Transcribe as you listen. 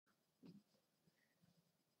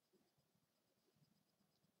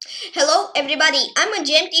everybody, I'm a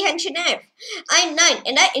GMT Cherniaiev. I'm 9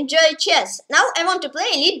 and I enjoy chess. Now I want to play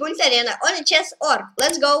Elite Bullet Arena on a chess org.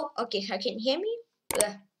 Let's go. Okay, how can you hear me?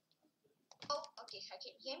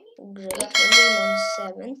 Great, I'm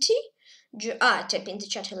 70. Type in the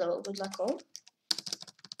chat hello, good luck all.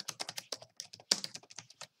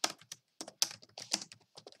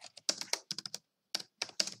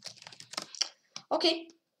 Okay,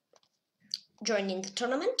 joining the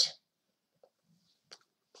tournament.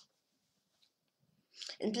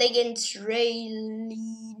 And play against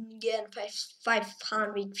Raylingen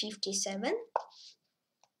 557.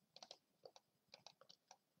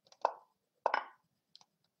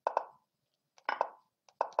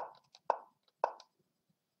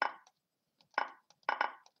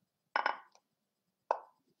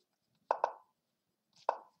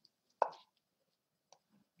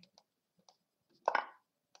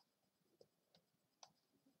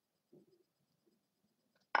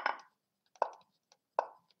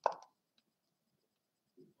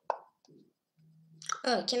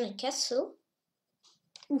 Oh, can I castle?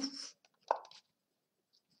 Oof.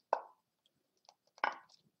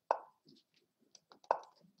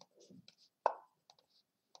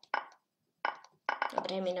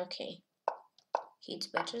 But I mean, okay. It's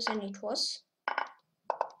better than it was.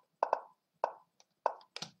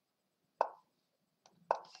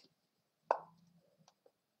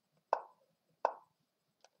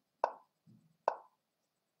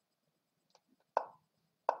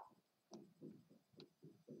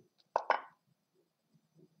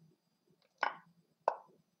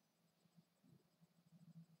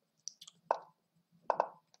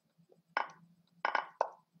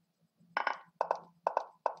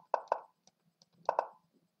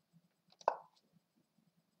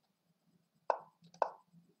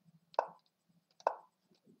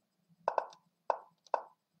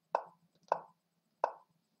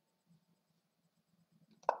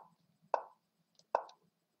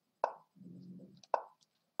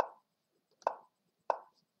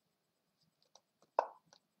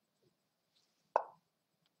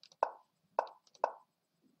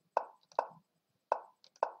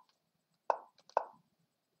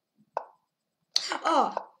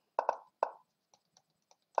 Oh,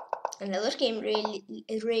 another game,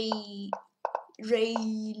 Raylingen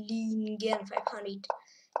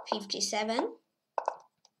 557.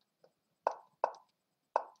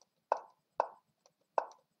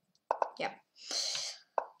 Yeah.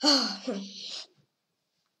 I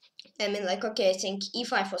mean, like, okay, I think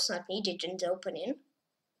e5 was not needed in the opening.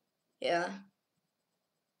 Yeah.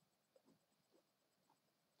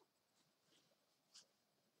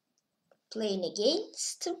 Playing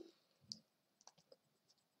against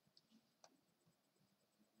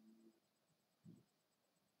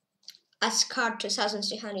Ascard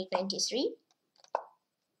 2393.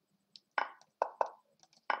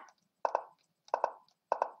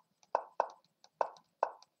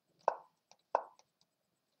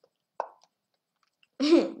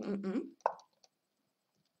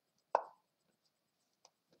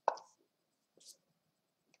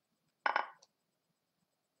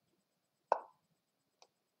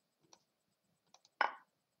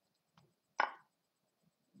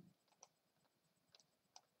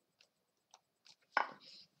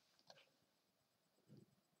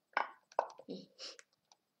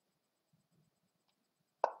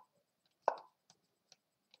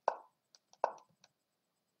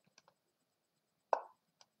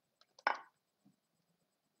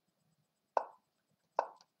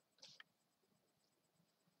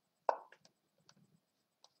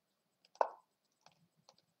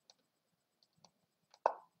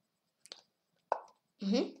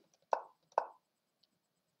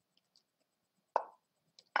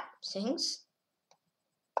 Things.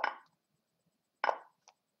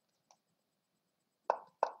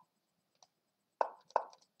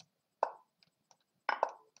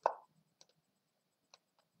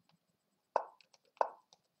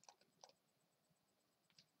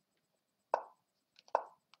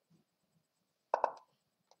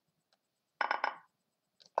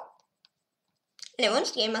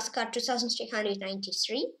 Anyone's game Ascard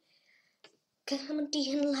 2393. Come on,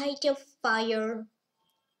 and light your fire.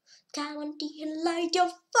 Come on, and light your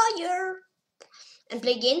fire. And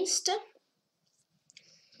play against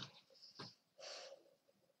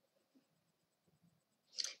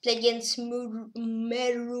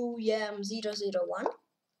Meruyam 001.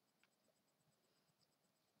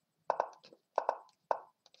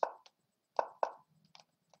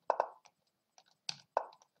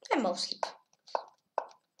 I'm mostly.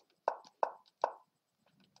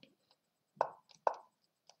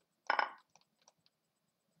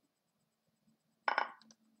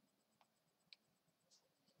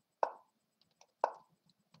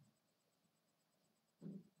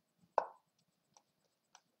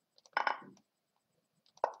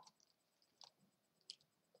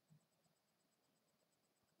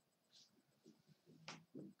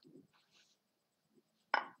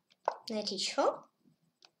 Knight h4.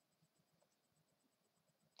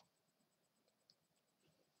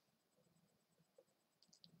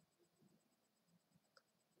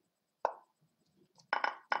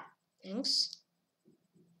 Thanks.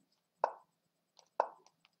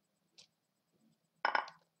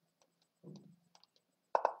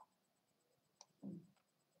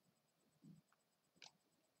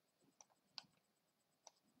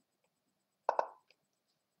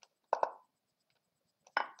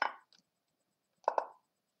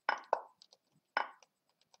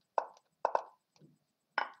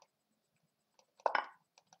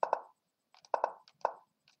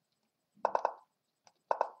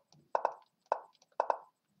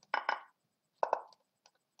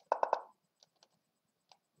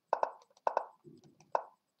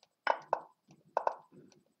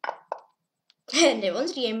 And it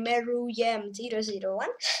was the Meru Yam 001.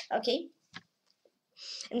 Okay.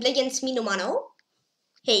 And play against Mino Mano.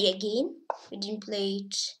 Hey again. We didn't play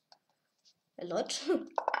it a lot.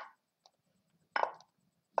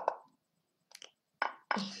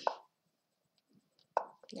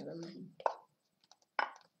 Never mind.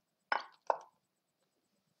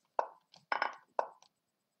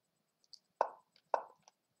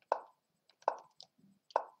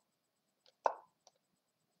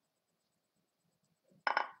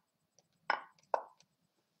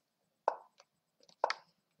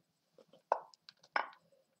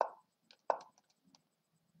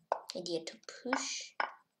 Idea to push.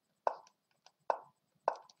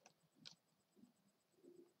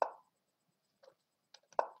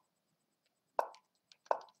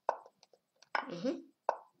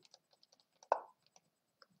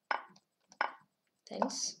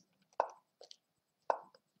 Thanks.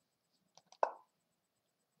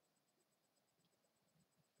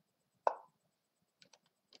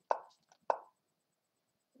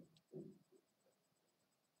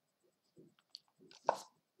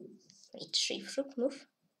 H3 rook move.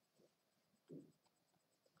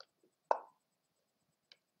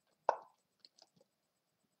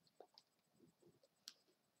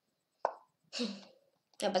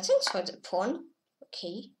 Yeah, but thanks for the pawn.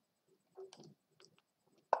 Okay.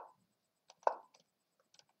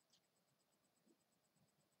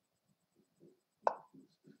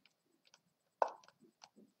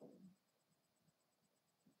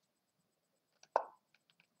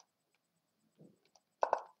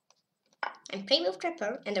 I'm playing with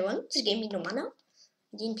Trapper, and I won this game Mino Mano.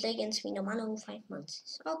 I didn't play against Mino Mano in 5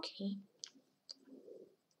 months. Okay.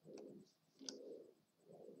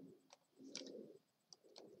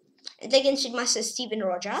 And against Master Steven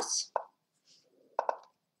Rogers.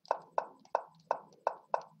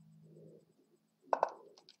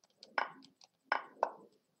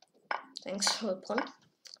 Thanks for the pawn.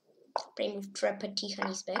 Playing with Trapper, Tykhon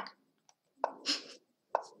is back.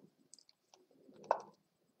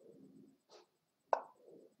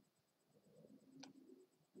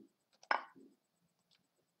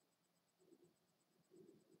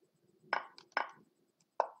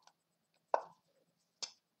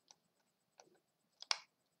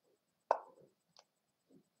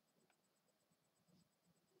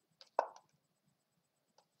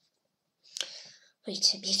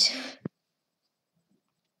 Wait a bit.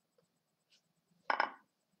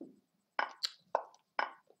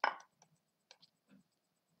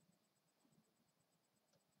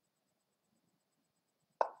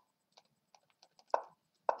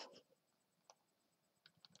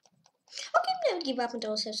 Okay, never give up and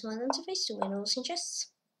also have some other face to win rolls and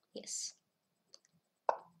chests. Yes.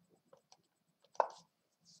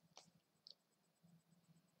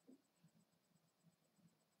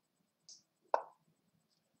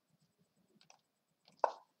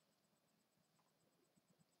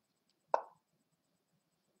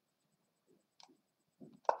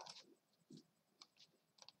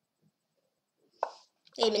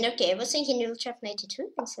 I mean, okay, I was thinking you'll trap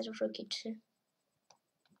 92 instead of rook e2.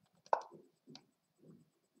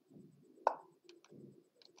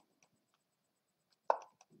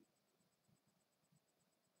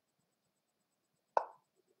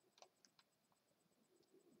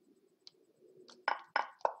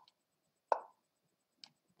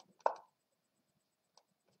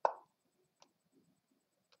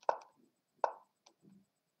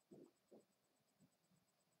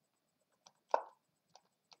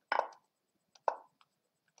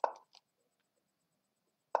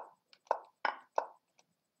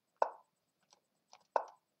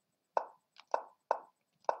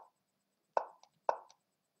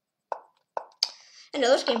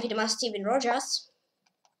 Another game for the Master Steven Rogers.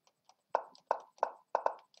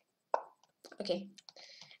 Okay.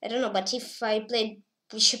 I don't know, but if I played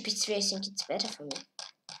Bishop e3, I think it's better for me.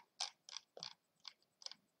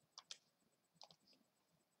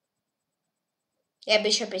 Yeah,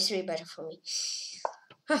 bishop a3 better for me.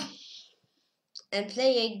 And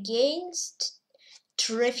play against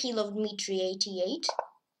Trefilov Dmitry 88.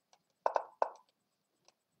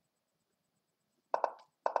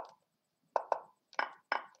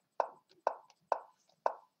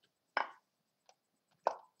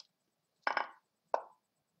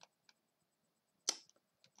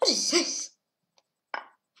 What is this?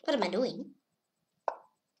 What am I doing?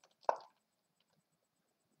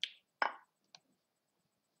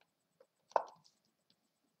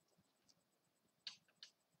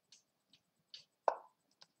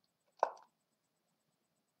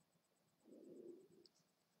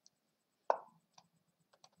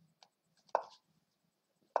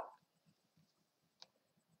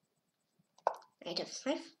 Knight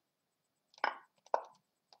f5.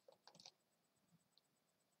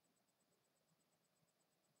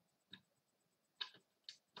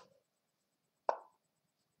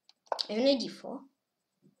 Even a d4.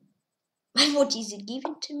 But what is it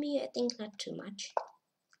given to me? I think not too much.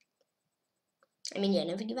 I mean, yeah,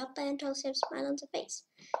 never give up and also have a smile on the face.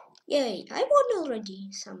 Yay, I won already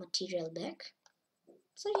some material back.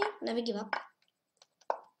 So yeah, never give up.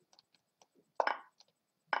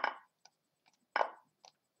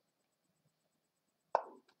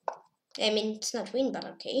 I mean, it's not win, but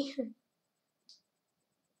okay.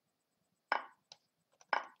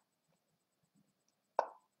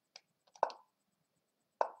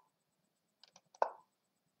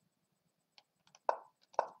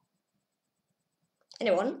 And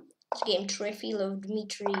I won. This game Trefilov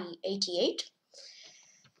Dmitry 88.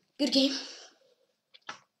 Good game.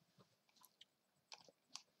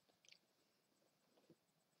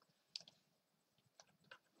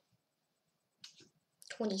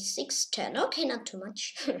 (26:10). Okay, not too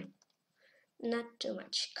much. Not too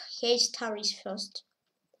much. Here's Taris first.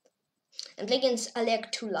 And play against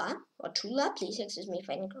Oleg Tula. Or Tula, please excuse me if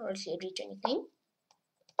I didn't correctly read your nickname.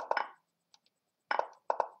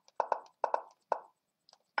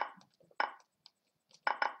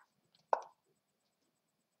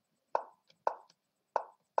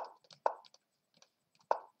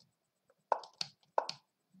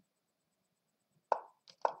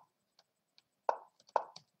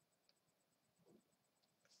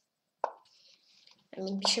 I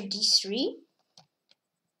mean, bishop d3.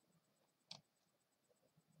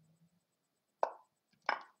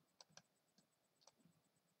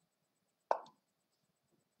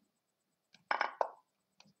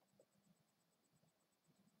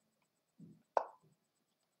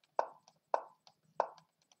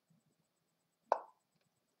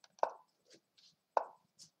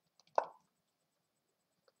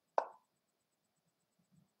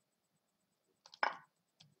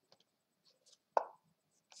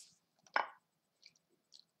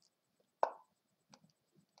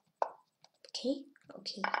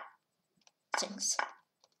 Okay. Thanks.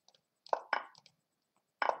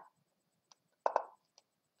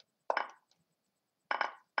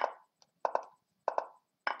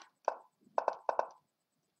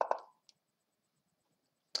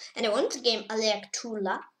 And I want the game Oleg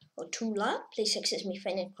Tula. Or Tula. Please excuse me if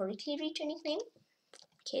I didn't correctly read your nickname.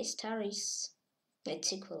 Case Taris.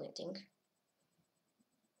 It's equal, I think.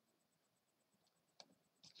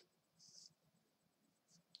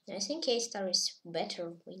 I think K-Star is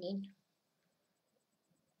better winning.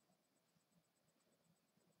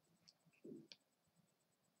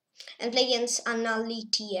 And play against Antalya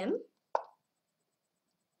TM.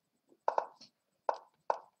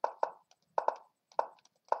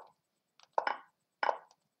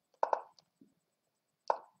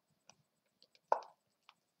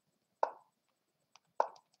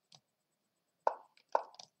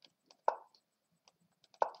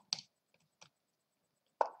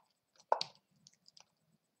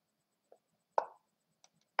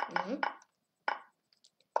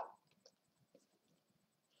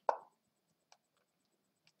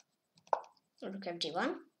 Rook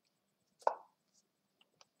f1.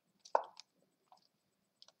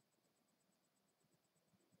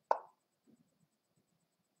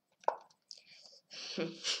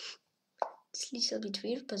 It's a little bit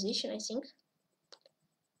weird position, I think.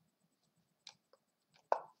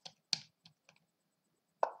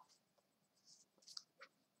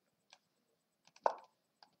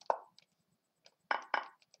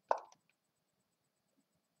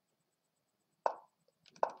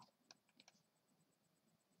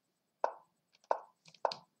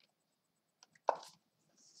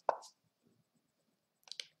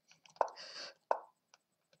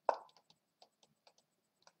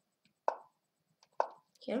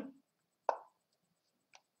 Here.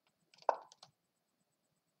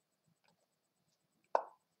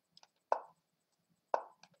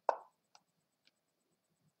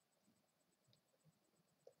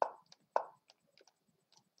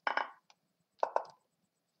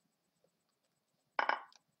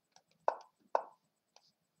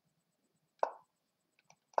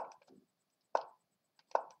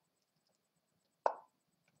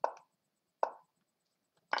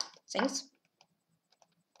 Thanks.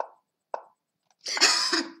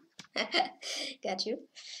 Got you.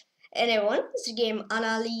 Anyone? It's the game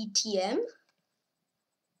Anali TM.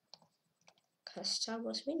 Star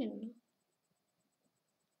was winning.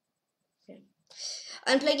 Okay.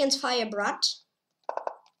 And play against Firebrat.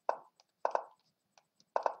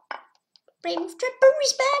 Brave of Trapper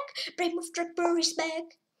is back. Brave of Trapper is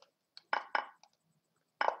back.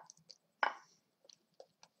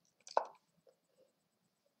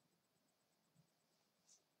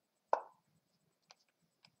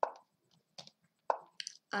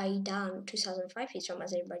 Aidan 2005. He's from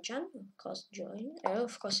Azerbaijan. Of course, join.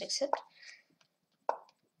 Of course, accept.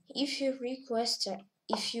 If you request,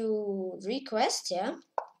 yeah,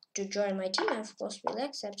 to join my team, of course, will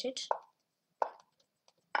accept it.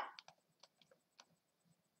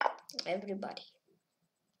 Everybody,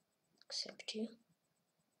 accept you.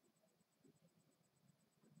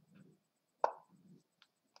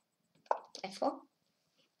 F4.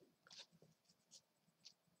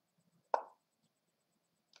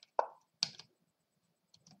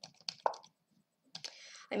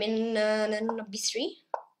 I'm in B3.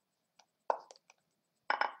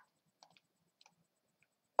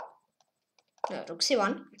 No, rook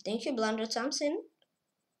C1. I think you blundered something.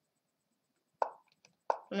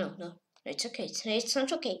 No, it's okay. It's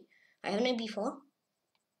not okay. I have no B4.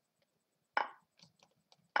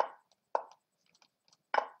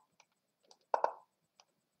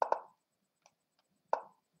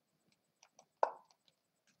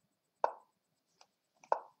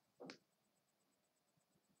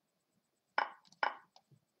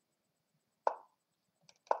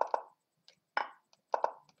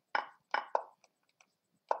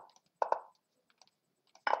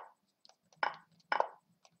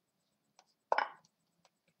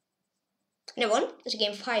 Anyone? It's a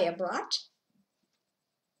game Firebrat.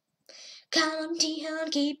 Come on,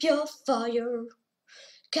 Tykhon, keep your fire.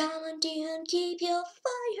 Come on, Tykhon, keep your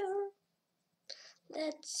fire.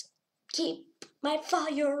 Let's keep my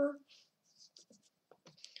fire.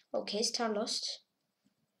 Okay, star lost.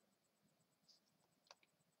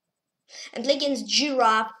 And play against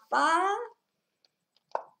Giraffe.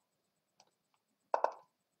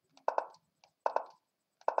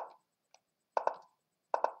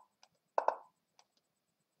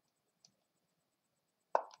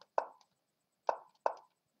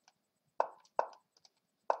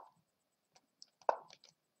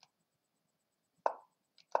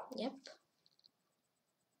 Yep.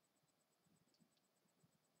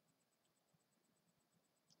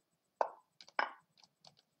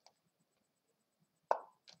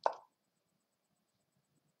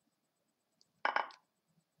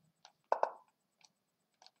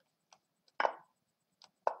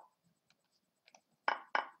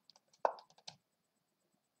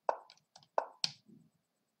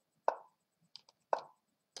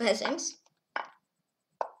 Thanks.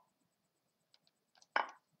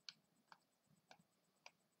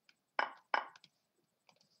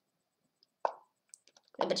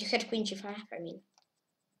 No, but you had Queen G5, I mean.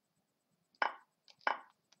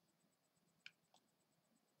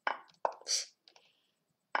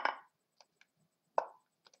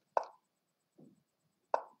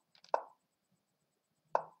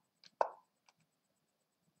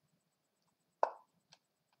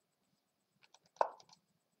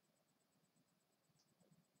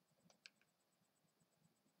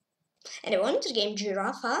 Anyone? The game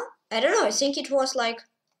Giraffe? I don't know, I think it was like,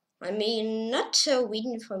 I mean, not so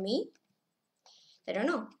win for me. I don't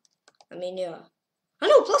know. I mean, yeah. Oh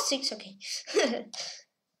no, +6, okay.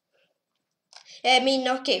 I mean,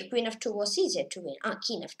 okay, Queen f2 was easier to win.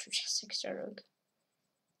 King f2, just extra rogue.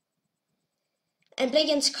 And play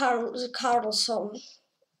against Karlsruhe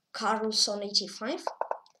 85.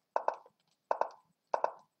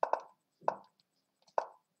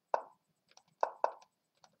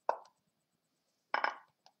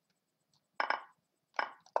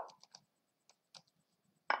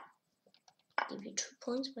 Give you 2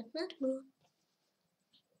 points, but not more.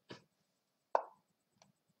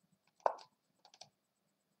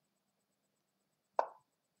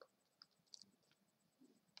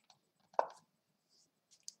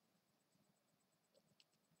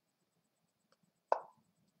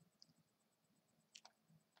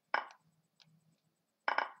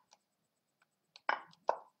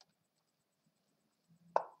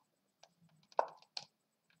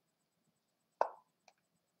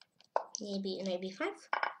 Maybe 5.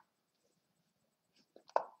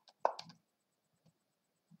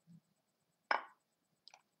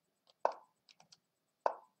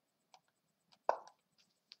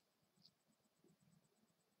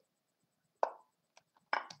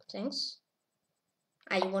 Thanks.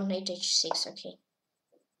 Ah, you want knight h6, okay.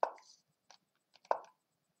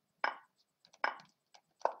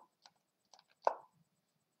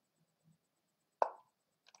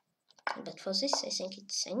 But for this, I think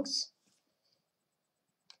it sinks.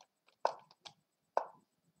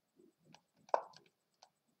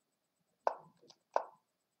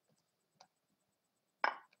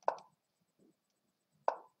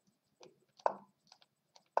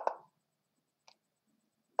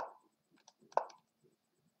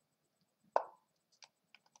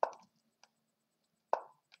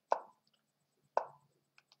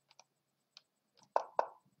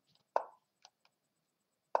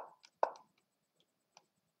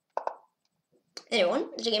 Anyone?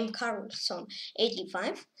 The game Karlsruhe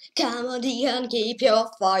 85. Come on, Tykhon, keep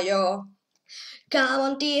your fire. Come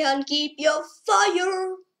on, Tykhon, keep your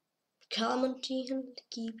fire. Come on, Tykhon,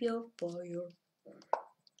 keep your fire.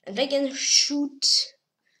 And I can shoot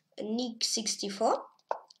a Nick 64.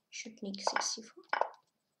 Shoot Nick 64.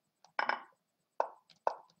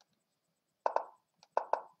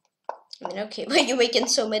 I mean, okay, why are you making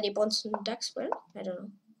so many pawns in ducks? Well, I don't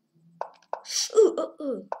know.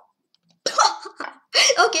 Ooh.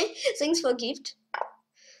 Okay, thanks for gift.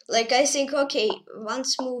 Like, I think, okay,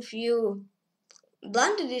 once move you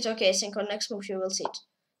blunted it, okay, I think on next move you will see it.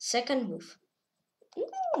 Second move.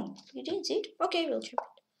 You didn't see it? Okay, we'll trip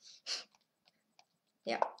it.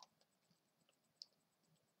 Yeah.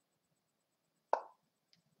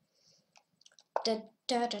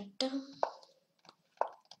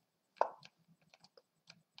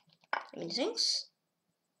 Many things.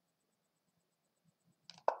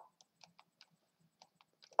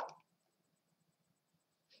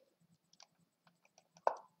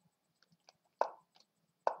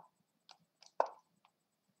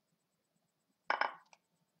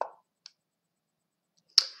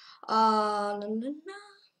 No.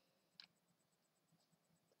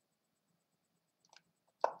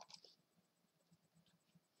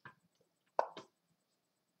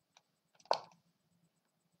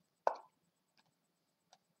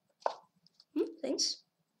 Thanks.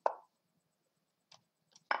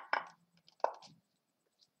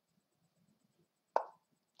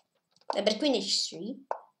 But queen h3.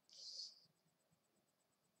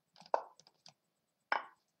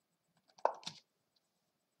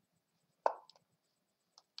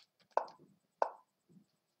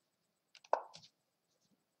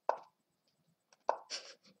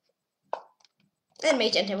 And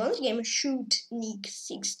mate and one game shoot Nick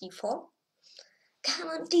 64. Come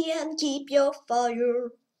on, Tykhon, keep your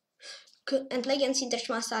fire. And play against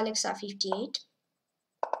International Grandmaster Alexa 58.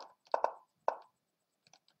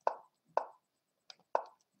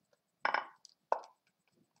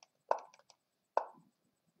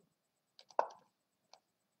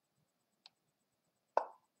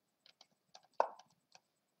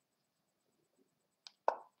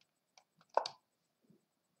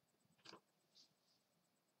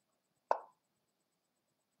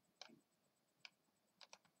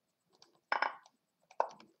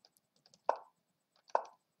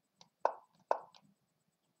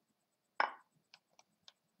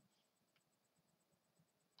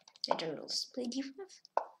 I don't know, let's play d5.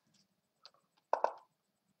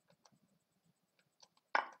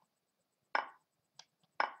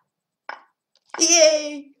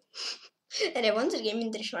 Yay! And I won the game in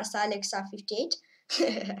International Grandmaster Alexa 58.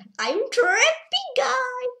 I'm trippy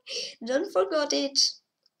guy! Don't forget it.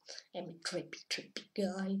 I'm a trippy guy.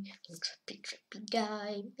 I'm a trippy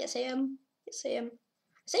guy. Yes, I am. Yes, I am.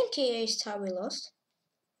 I think KA star we lost.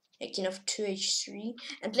 King of 2h3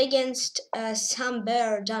 and play against some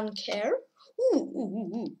bear don't care.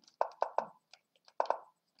 Ooh.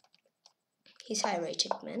 He's high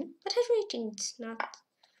rated man, but his rating is not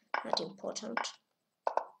important.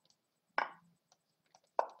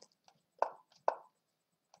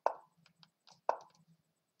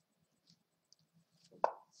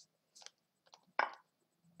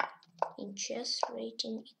 In chess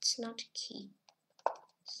rating, it's not key.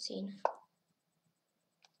 Scene.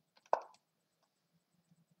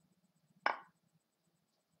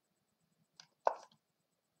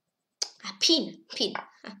 Pin.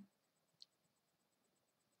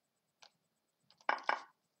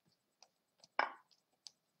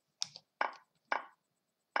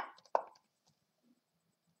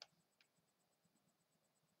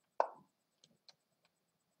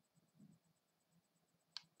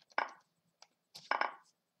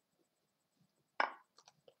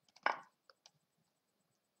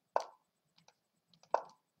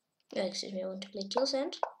 Excuse me, I want to play kill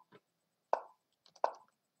send.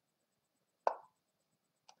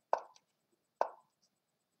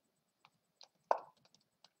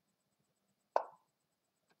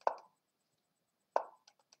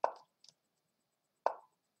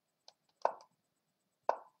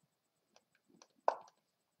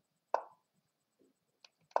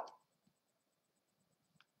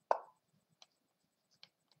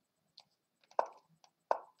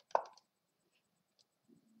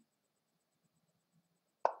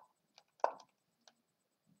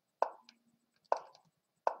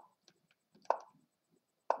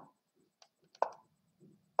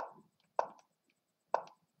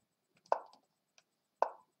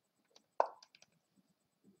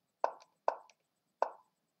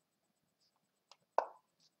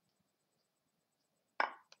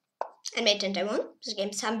 And mate, and I won. This game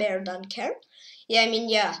Samber don't care. Yeah, I mean,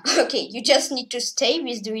 yeah. Okay, you just need to stay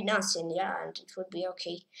with doing nothing, yeah, and it would be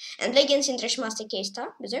okay. And play against International Grandmaster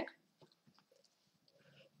K-Star, Berserk?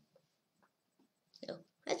 No,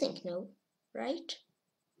 I think no, right?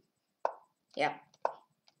 Yeah.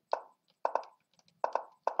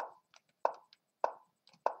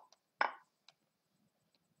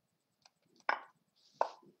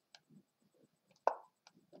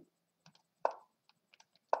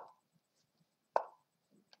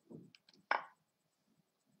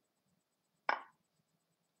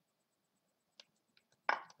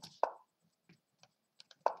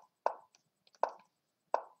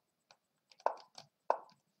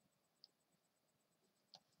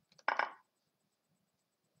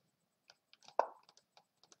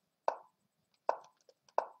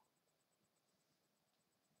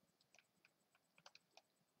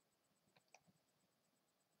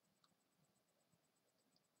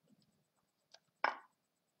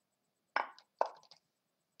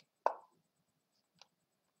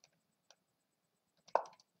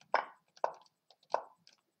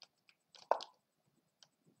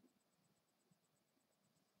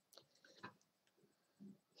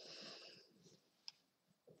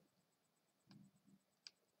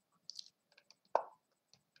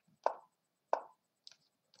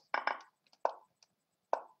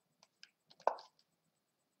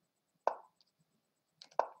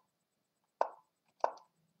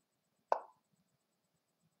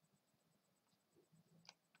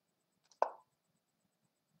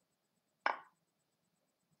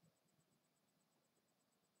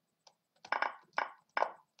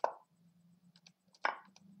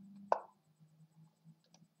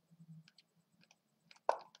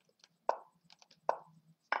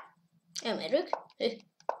 Yeah, my rook.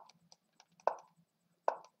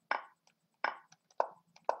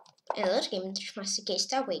 Another game International Grandmaster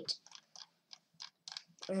K-Star, wait.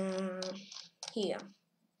 Here.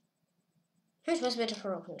 It was better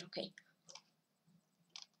for opponent, okay.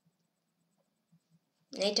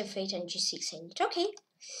 Native Fate and G6 ain't it, okay.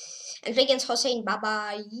 And play against Hossein,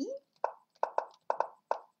 bye-bye.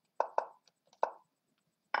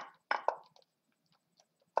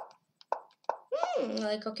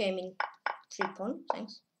 Like, okay, I mean, 3 pawn,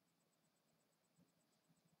 thanks.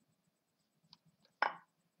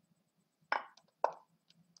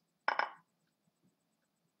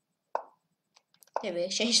 Yeah, we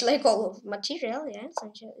exchanged like all of material, yeah,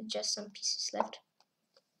 so just some pieces left.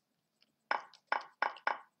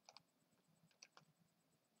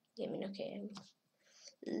 Yeah, I mean, okay, I'm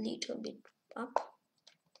a little bit up.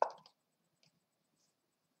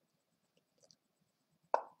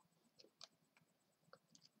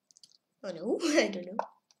 Oh no, I don't know.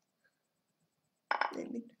 I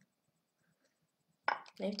mean,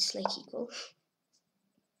 now it's like equal.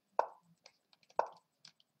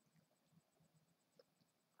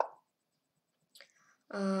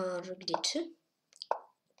 Rook d2.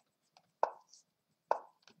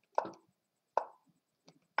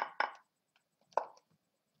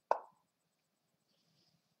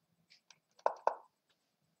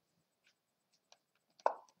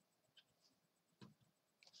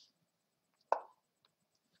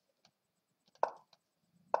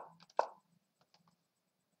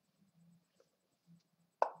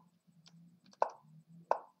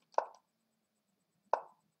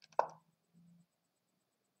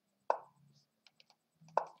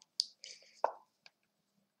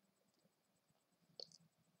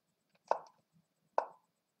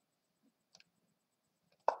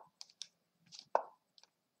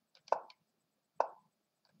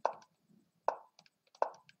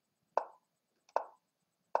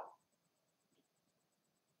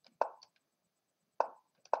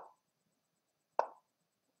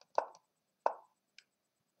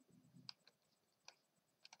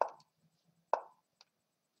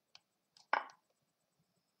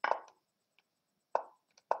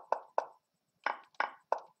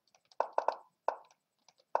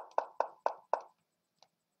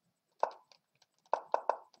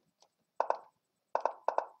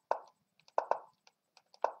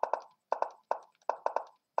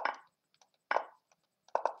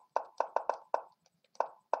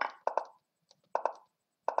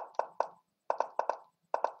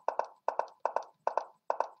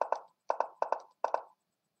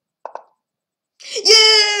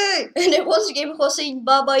 Yay! And it was game Hossein,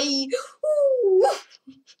 bye-bye.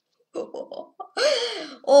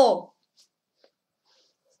 Oh.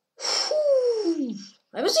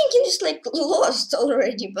 I was thinking it's like lost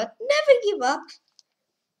already, but never give up.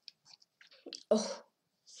 Oh.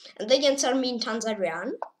 And they answer me in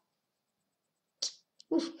Tanzanian.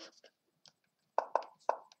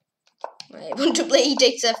 I want to play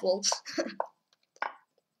e-takes f-wolf.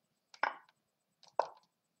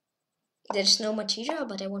 There's no material,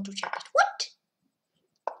 but I want to check it. What?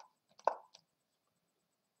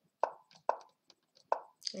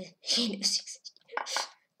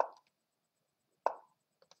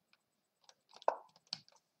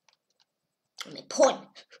 My pawn.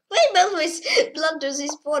 Why always blunders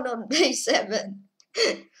his pawn on b7?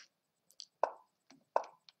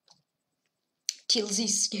 Till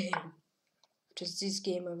this game. Just this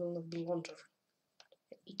game I will not blunder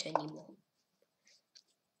it anymore.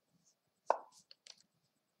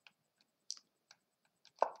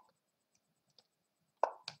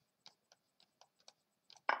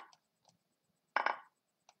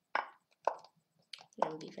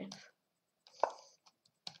 And b5.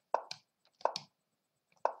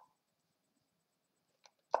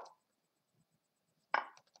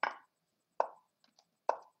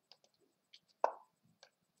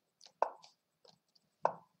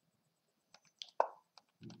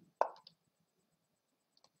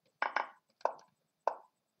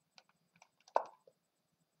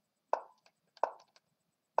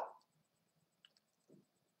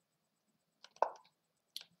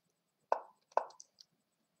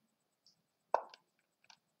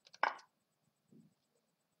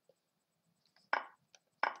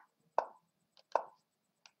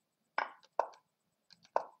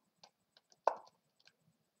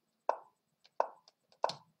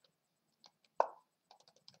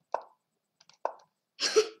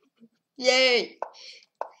 Yay!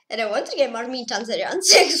 And I want to get Armin Tanzarian.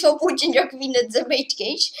 Thanks for putting your queen at the mate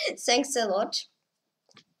cage. Thanks a lot.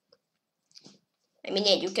 I mean,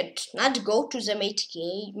 yeah, you can not go to the mate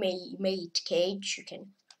cage. You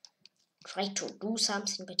can try to do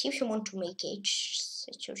something, but if you want to make cage,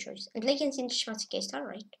 it's your choice. And play against International case,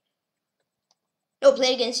 alright. No,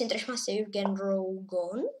 play against International, you can rogue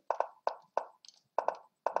on.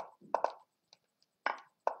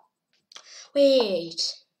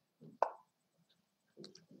 Wait.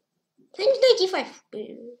 Knight 95.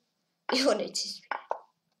 Before knight c3.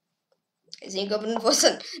 I think opponent was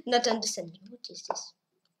not understanding. What is this?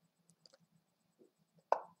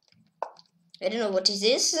 I don't know what is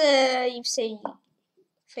this. You say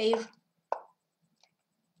fair.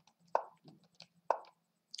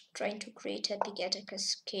 Trying to create a big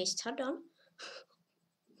attacker's case. Hold on.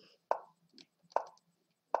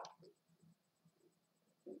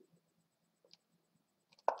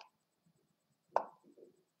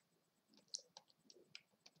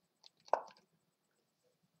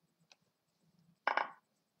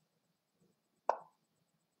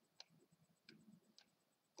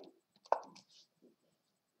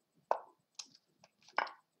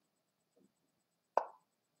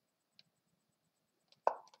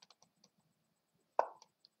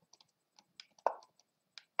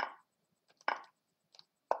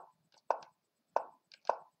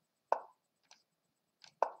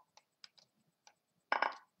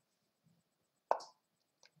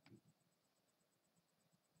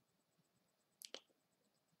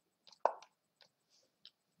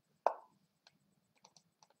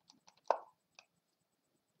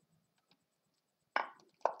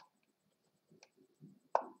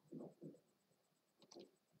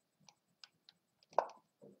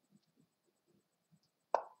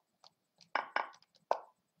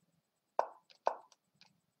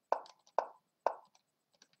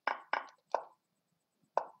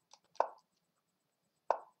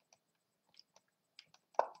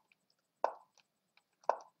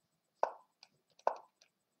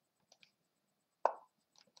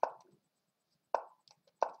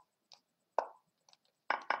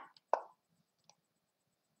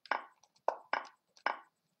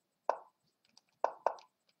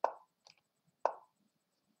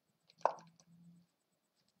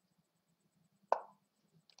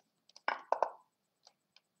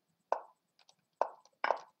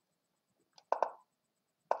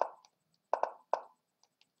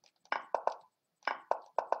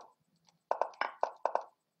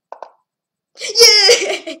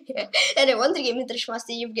 Yeah! And I want to game International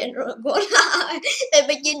Master, you can go. I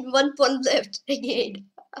begin 1 pawn left again.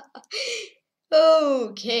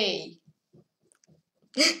 Okay.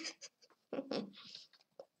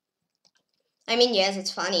 I mean, yes,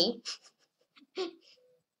 it's funny.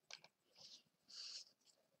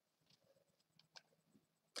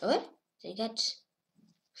 What? They got.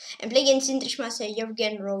 I'm playing against International Master,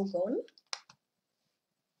 Yevgen Rogon.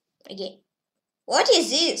 Again. What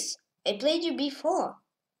is this? I played you before.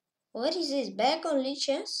 What is this? Back on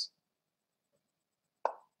leeches?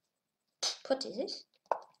 What is this?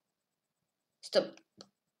 Stop.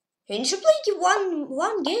 You should play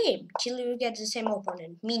one game till you get the same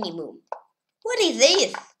opponent, minimum. What is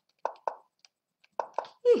this?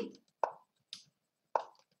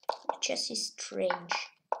 The chess is strange.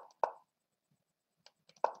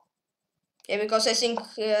 Yeah, because I think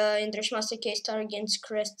International Master K-Star against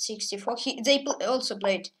Crest 64, they also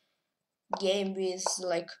played game with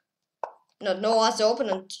like no other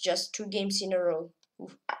opponent, just 2 games in a row.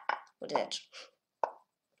 Ooh, what is that?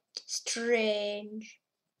 Strange.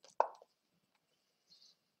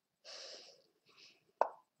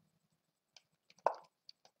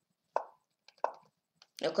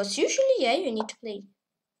 No, because usually, yeah, you need to play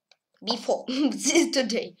before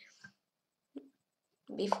today.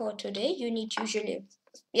 Before today, you need usually,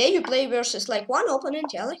 yeah, you play versus like 1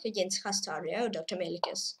 opponent, yeah, like against Hastaria or Dr.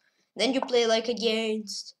 Melikis. Then you play like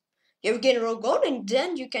against Yevgeny Rogon, and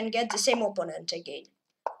then you can get the same opponent again.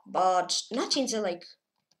 But not in the like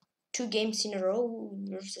 2 games in a row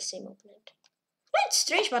versus the same opponent. Well, it's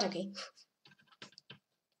strange, but okay.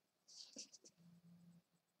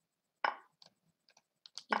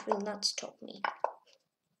 It will not stop me.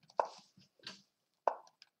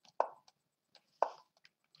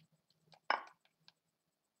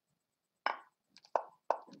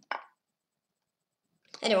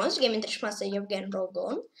 Anyway, once game International Master Yevgeny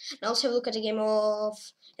Rogon. And also have a look at the game of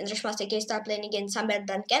International Master K-Star playing against Samber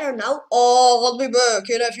Danker now. Oh, I'll be back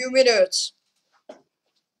in a few minutes.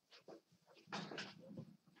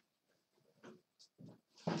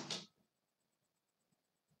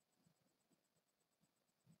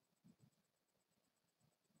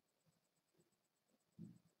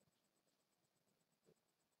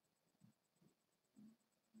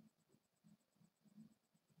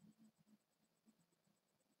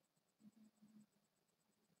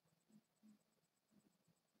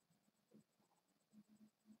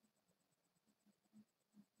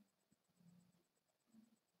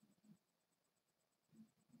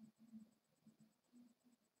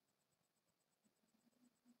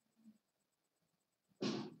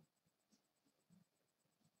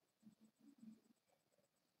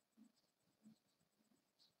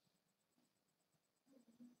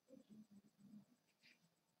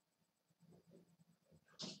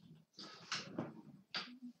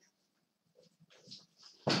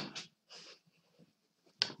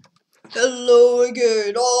 Hello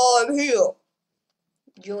again, I'm here.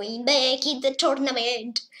 Join back in the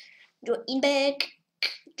tournament. Join back.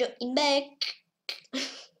 Join back.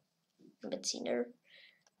 But sinner.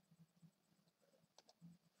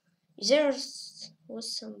 There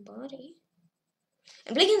was somebody.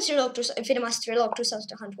 I'm playing Trilog to Finemaster Trilog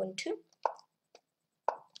 2012.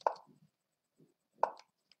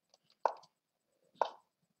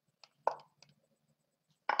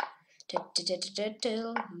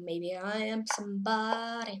 Maybe I am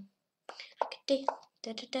somebody.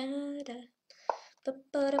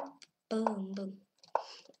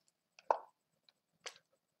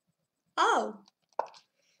 Oh,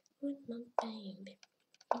 with my baby.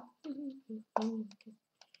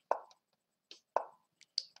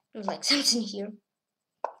 There's like something here.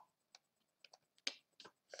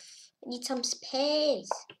 I need some space.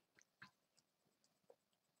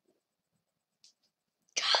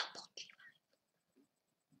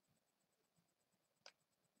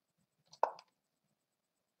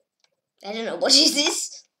 I don't know, what is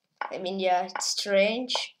this? I mean, yeah, it's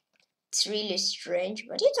strange. It's really strange,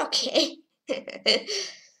 but it's okay.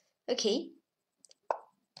 Okay.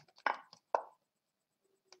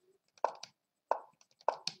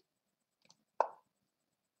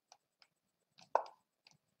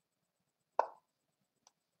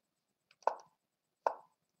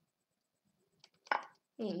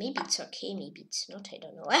 Maybe it's okay, maybe it's not, I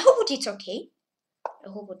don't know. I hope it's okay. I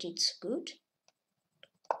hope it's good.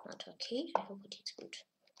 Not okay, I hope it's good.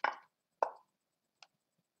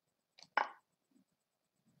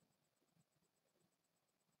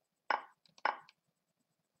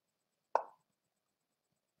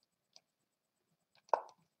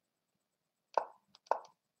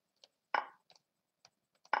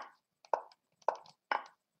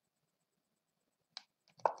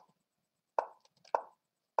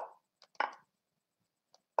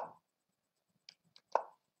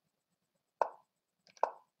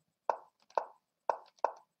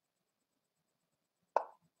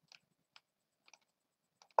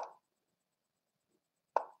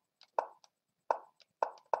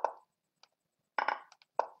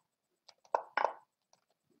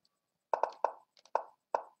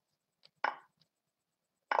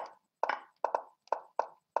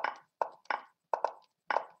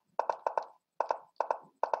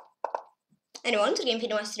 Anyway, on to game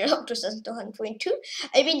Finemaster 2002.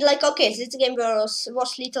 I mean, like, okay, this game was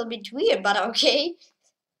little bit weird, but okay.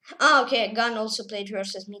 Ah, okay, Gun also played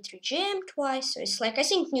versus Mitri GM twice, so it's like, I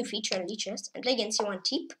think, new feature in Lichess. And play against C1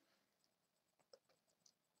 tip.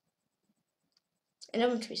 And I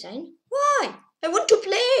won't resign. Why? I want to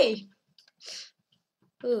play!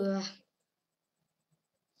 Ugh.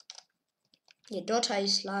 Your daughter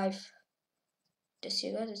is live. Does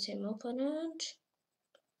you got the same opponent?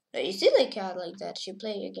 Is it like that? You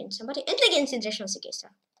play against somebody and play against International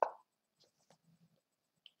Grandmaster.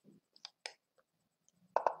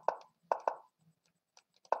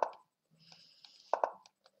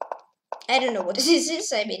 I don't know what this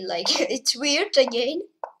is. I mean, like, it's weird again.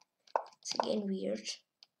 It's again weird.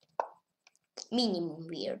 Minimum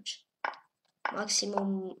weird.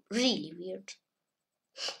 Maximum really weird.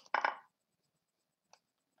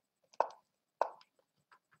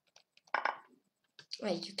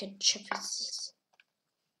 Right, you can check this.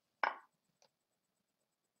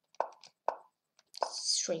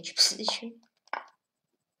 Strange position.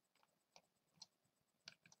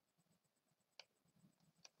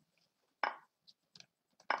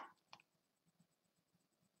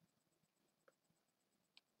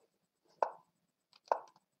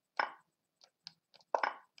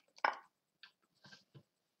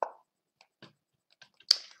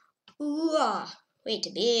 Ooh, wait a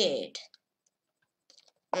bit.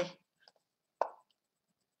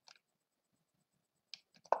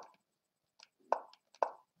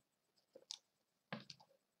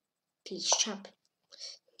 Please jump.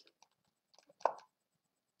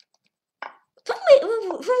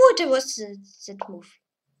 What was that move? I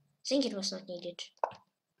think it was not needed.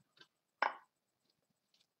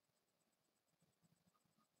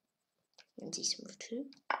 And this move too.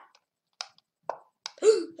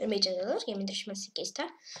 I made another game in the Cherniaiev.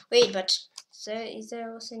 Wait, but is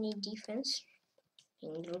there also any defense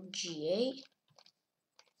in group GA?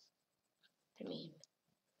 I mean,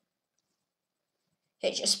 I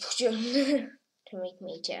just put you on to make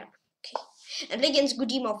me tap. Okay. And play against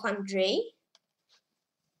Gudima of Andre.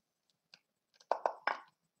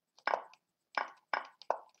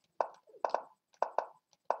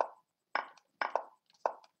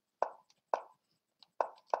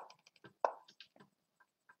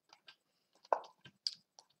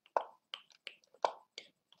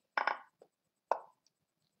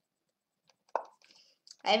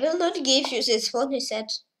 I will not give you this phone, he said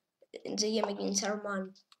in the game against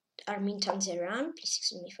Armin Tanzeran. Please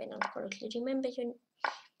excuse me if I don't correctly remember you.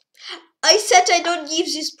 I said I don't give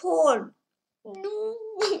this pawn. No.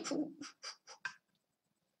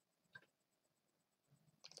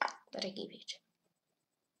 But I give it.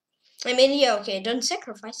 I mean, yeah, okay, don't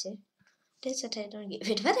sacrifice it. That's what I don't give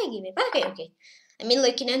it, but I give it. But okay. I mean,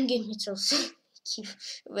 like in endgame, it's also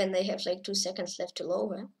when I have like 2 seconds left to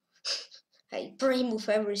lower. I pre-move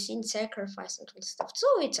everything, sacrifice and all stuff,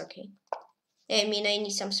 so it's okay. I mean, I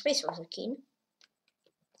need some space for the king.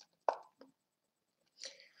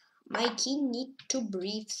 My king need to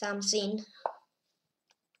breathe something.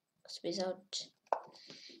 Because without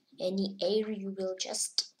any air, you will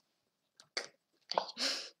just...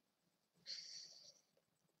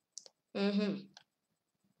 I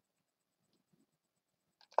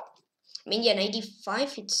mean, yeah,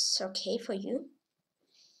 95, it's okay for you.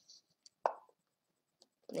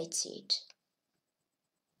 Let's see it.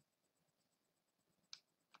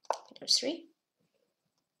 There's 3.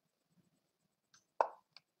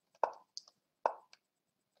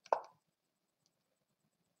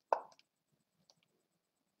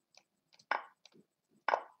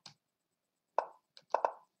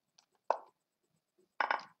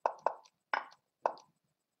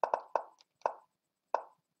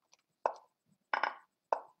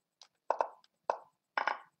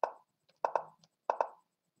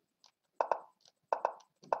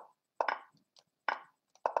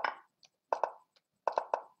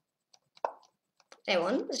 I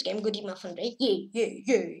won this game. Good enough, Andre. Yeah.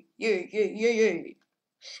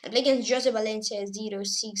 And against Jose Valencia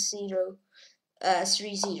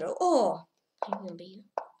 06030. Oh, I remember you.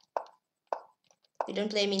 You don't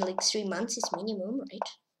play me in like 3 months, it's minimum, right?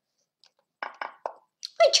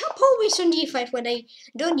 I chop always on d5 when I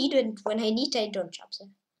don't need it. When I need, I don't chop there.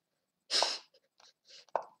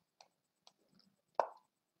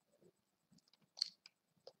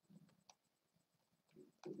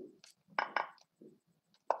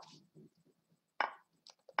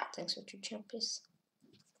 Thanks for 2 champions.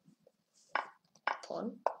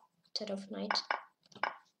 Pawn, instead of knight.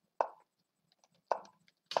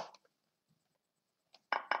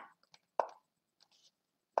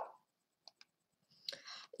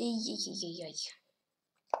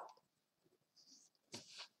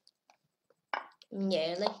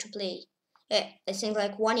 Yeah, I like to play I think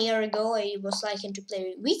like 1 year ago I was liking to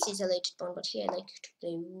play with isolated pawn, but here I like to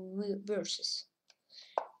play versus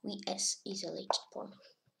vs isolated pawn.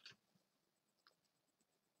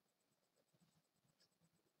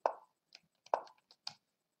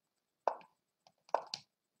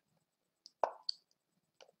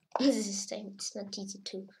 This time it's not easy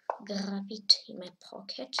to grab it in my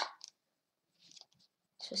pocket.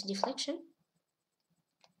 This was deflection.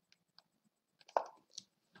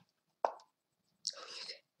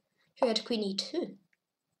 He had queen e2.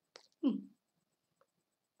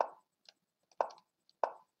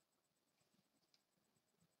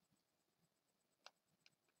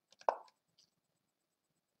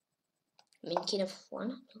 I mean, king of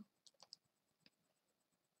 1.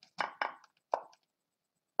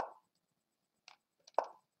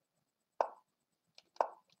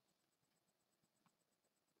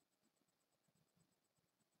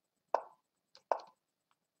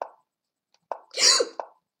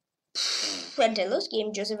 And I lost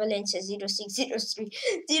game. Joseph Valencia 0603.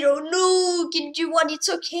 No, King G1, it's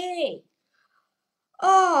okay.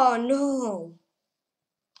 Oh no.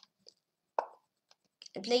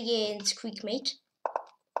 I play against quick mate.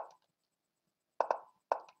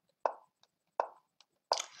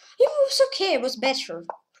 It was okay, it was better.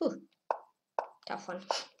 Whew. Tough one.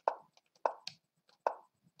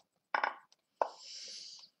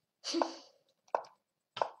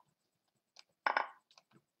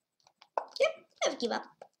 Yep, I've give up.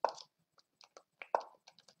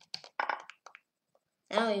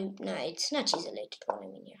 No, it's not isolated one, I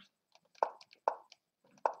mean, yeah.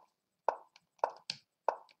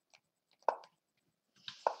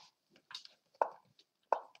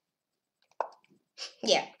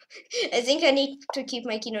 Yeah, I think I need to keep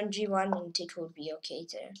my king on G1 and it will be okay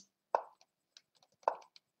there.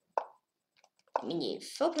 I mean,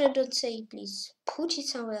 if opponent don't say, please put it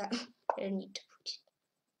somewhere, I don't need to put it.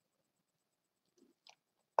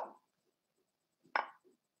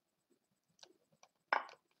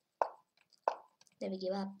 Never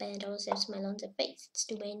give up and also smile on the face. It's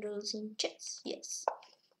the main rules in chess, yes.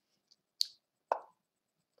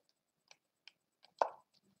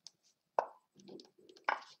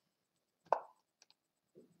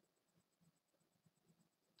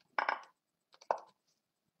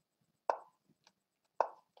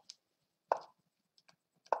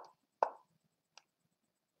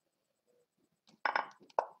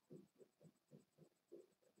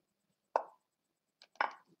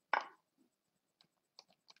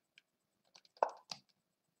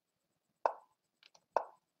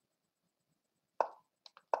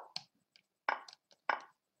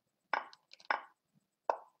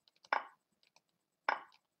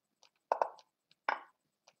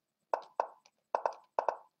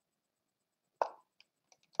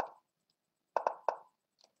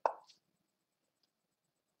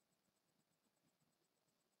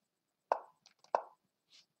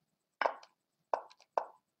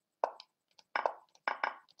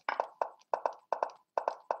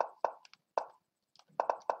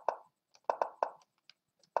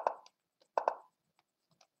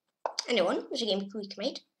 Anyone? Was a game quick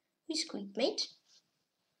mate? Who's quick mate?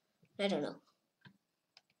 I don't know.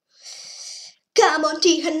 Come on,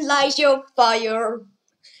 Tykhon, light your fire.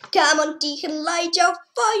 Come on, Tykhon, light your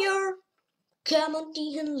fire. Come on,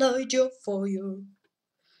 Tykhon, light your fire.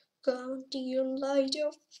 Come on, Tykhon, light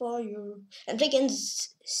your fire. And play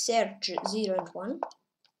against Serge 0 and 1.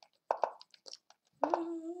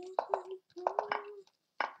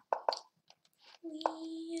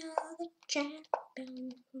 We are the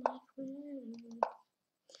champions, my friend.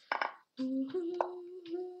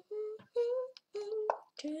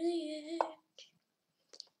 To the edge.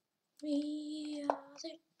 We are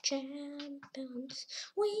the champions.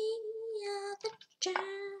 We are the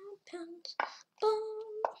champions.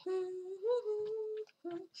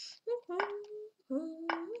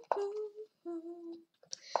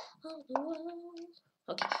 Of the world.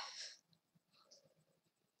 Okay.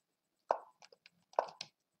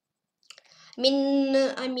 I mean.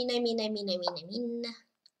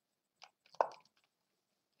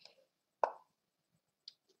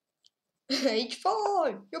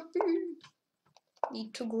 H5, yuppie.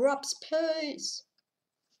 Need to grab space.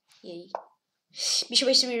 Yay. Bishop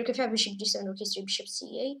A3, rook F5, bishop D7, rook A3, bishop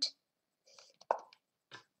C8.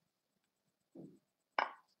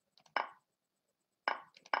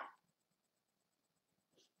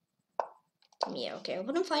 Yeah, okay, I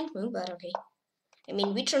wouldn't find move, but okay. I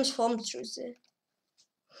mean, we transformed through the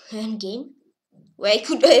end game. Where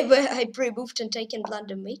I pre-moved and taken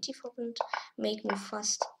blunder mate if opponent make me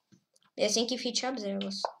fast. Yeah, I think if he chopped there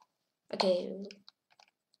was okay.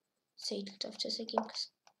 Say it after the game.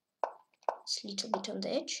 It's a little bit on the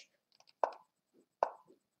edge.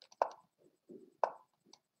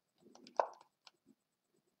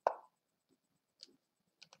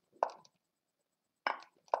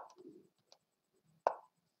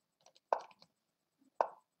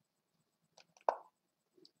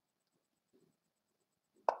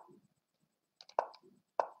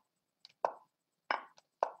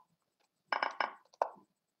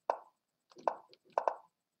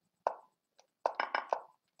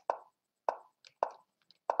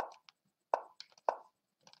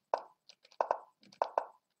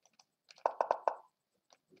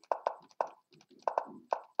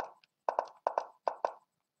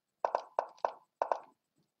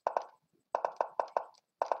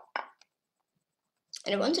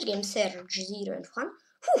 And once again, Serge 0 and 1.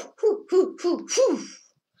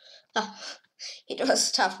 Ah, it was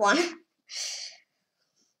a tough one.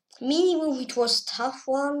 Minimum, it was tough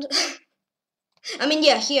one. I mean,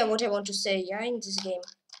 yeah, here what I want to say, yeah, in this game.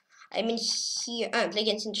 I mean, here, play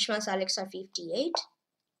against International Alexa 58.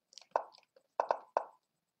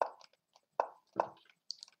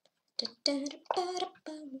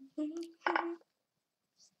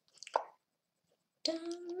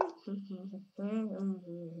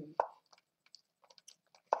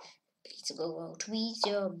 Please go out with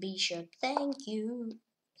your bishop. Thank you.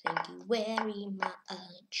 Thank you very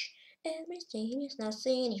much. Everything is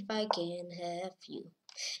nothing if I can have you.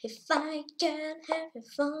 If I can have your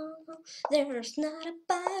phone, there's not a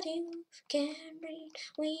body who can breathe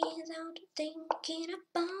without thinking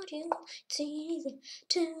about you. It's easy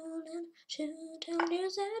to learn to tell you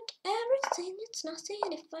that everything is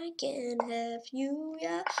nothing if I can have you.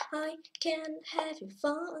 Yeah, I can have your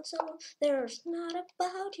phone, so there's not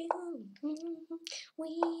about you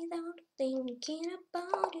without thinking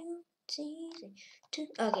about you. It's easy to...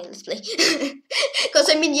 Okay, let's play. Because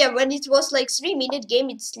I mean, yeah, when it was like 3-minute game,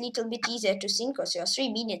 it's a little bit easier to sing because you're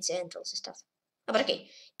 3 minutes and all this stuff. Oh, but okay,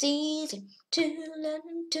 it's easy to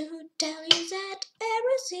learn to tell you that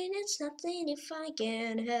everything is nothing if I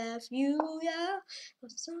can have you. Yeah, I'm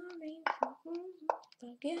sorry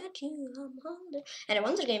forget you. I'm older. And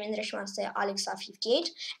once again, in the Grandmaster Alexa 58.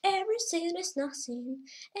 Everything is nothing.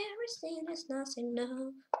 Everything is nothing.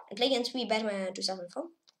 No. And play against Batman 2004.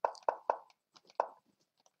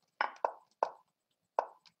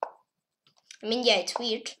 I mean, yeah, it's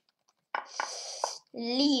weird.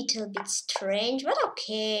 Little bit strange, but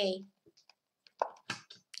okay.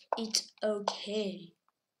 It's okay.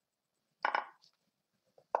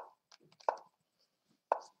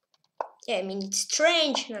 Yeah, I mean, it's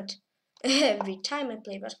strange, not every time I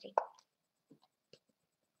play, but okay.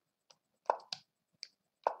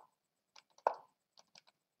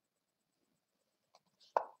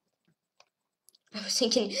 I was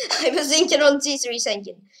thinking on C3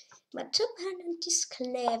 thinking. But opponent is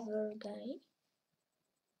clever, guy.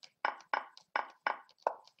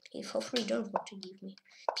 Okay, for free, don't want to give me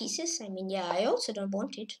pieces. I mean, yeah, I also don't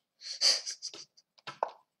want it.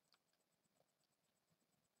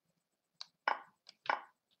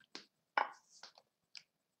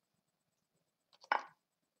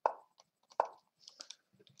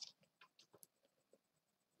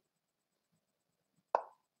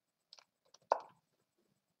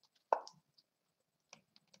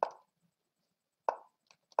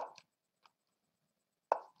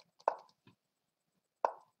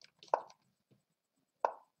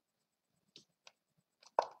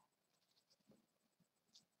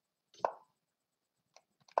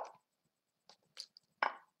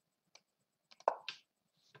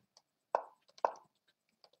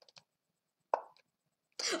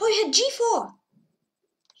 Oh, you had G4.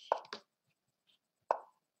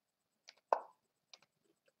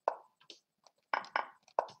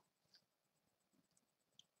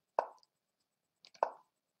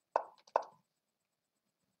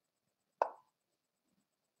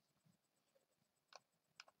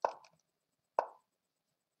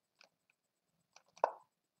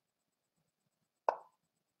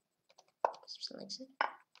 Something like that.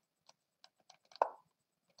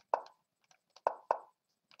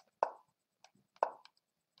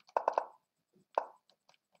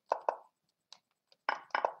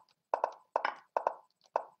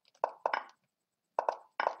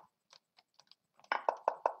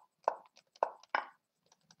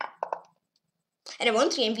 And I won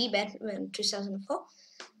 3MV Batman 2004.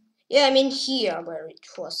 Yeah, I mean here where it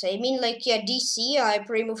was. I mean like yeah, DC, I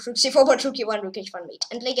pre-moved rook c4, but rook e1, rook h1 mate.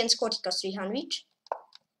 And play against Corticus 300.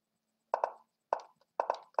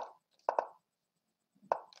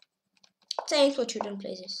 Thanks what you don't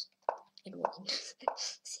play this. It wouldn't.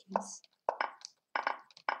 Seems.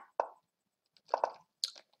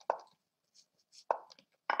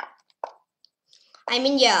 I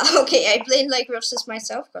mean, yeah, okay, I played like versus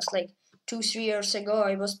myself, because like 2-3 years ago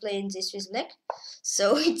I was playing this with Leg,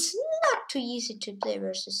 so it's not too easy to play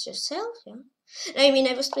versus yourself, yeah. I mean,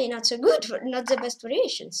 I was playing not so good, not the best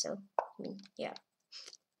variation, so, I mean, yeah.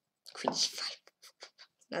 Queen e5,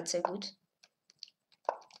 not so good.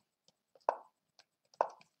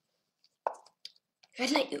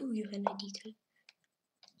 Red knight, ooh, you had knight d3.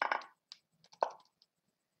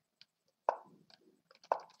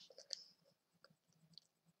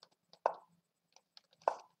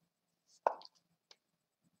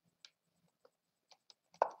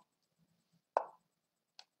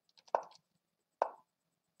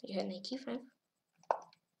 You had knight e5.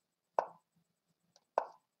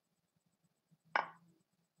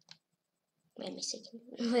 Wait a second.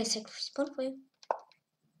 Wait a second. Respond for you.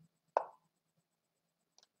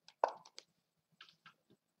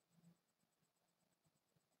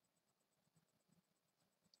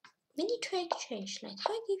 We need to exchange. Like,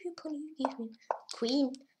 I give you pawn, you give me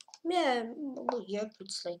queen. Yeah, well, yeah,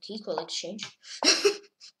 it's like equal exchange.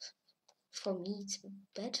 For me, it's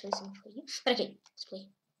better than for you. But okay, let's play.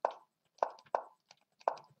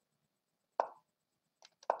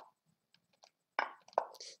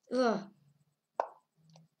 Ugh.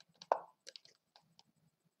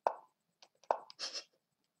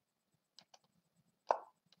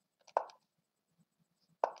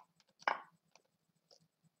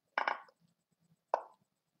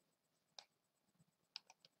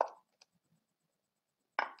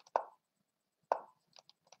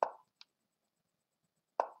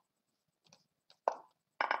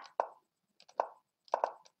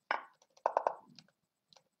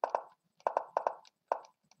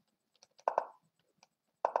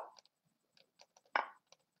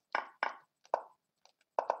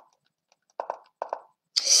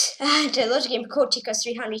 The logic game Kotika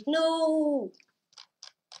 300. No!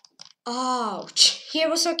 Ouch. Here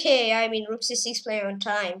was okay. I mean, rook c6 playing on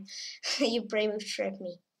time. You brave move trapped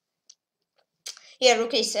me. Yeah,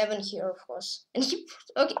 rook a7 here, of course. And he,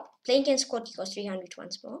 okay, playing against Kotika 300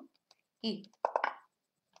 once more. You.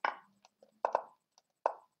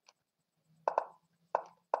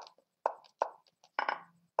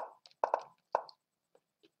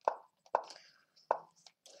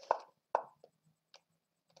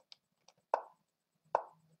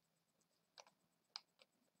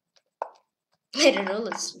 I don't know,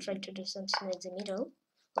 let's try to do something in the middle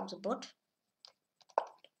of the board.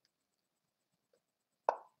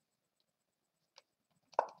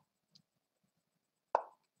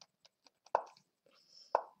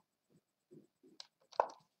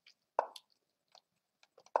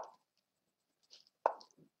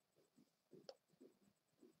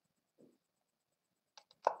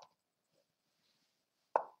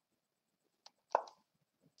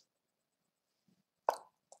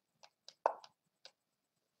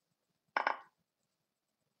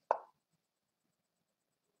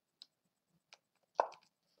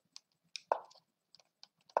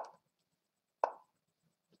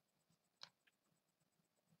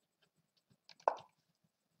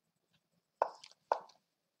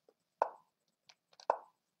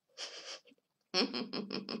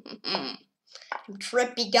 You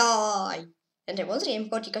trappy guy. And I was in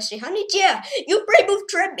Kotika 300. Yeah, you brave move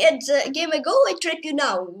trap at the game ago. I trap you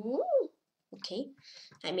now. Ooh. Okay.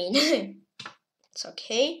 I mean, it's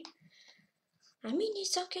okay. I mean,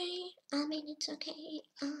 it's okay. I mean, it's okay.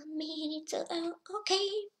 I mean, it's okay.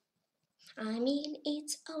 I mean,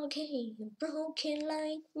 it's okay. You're broken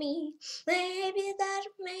like me. Maybe that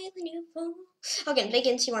made you fall. Okay, play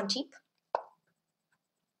against C1 cheap.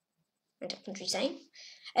 And I can resign.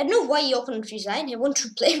 I don't know why he often resign. I want to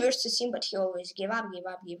play versus him, but he always give up, give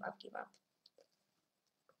up, give up, give up.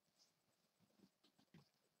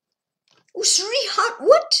 Oh, 300,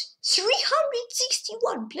 what?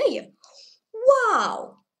 361 player.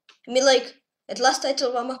 Wow. I mean, like, at last I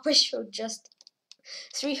told Mamaia showed just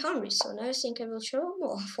 300, so now I think I will show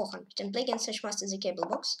more 400 and play against Cherniaiev the cable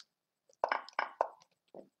box.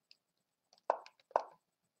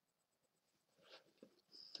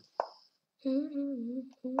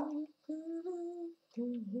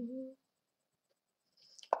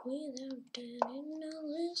 Without telling all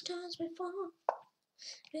these times before,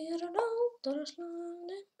 you don't know that it's not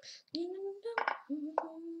you don't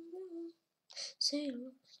know. Say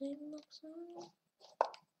look, say look, say look.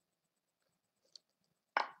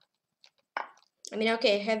 I mean,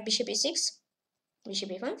 okay, I have bishop e6, bishop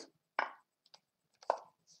e5.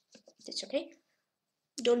 That's okay.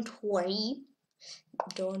 Don't worry.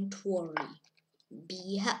 Don't worry.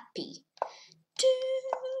 Be happy.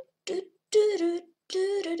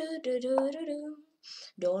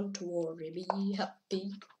 Don't worry, be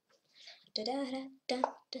happy. Da da da da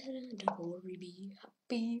da da. Don't worry, be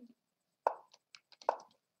happy.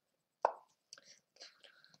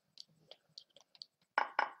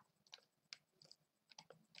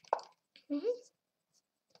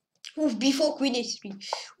 Ooh, before Queen H3.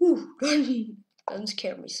 Ooh, don't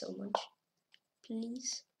scare me so much,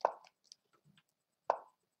 please.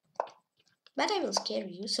 But I will scare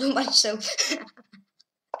you so much, so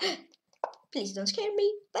please don't scare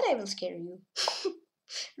me. But I will scare you.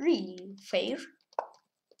 Really fair.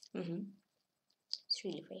 It's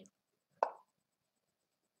really fair.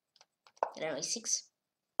 There are 6.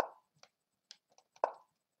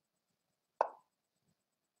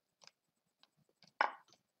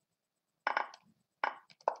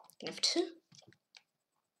 I have 2.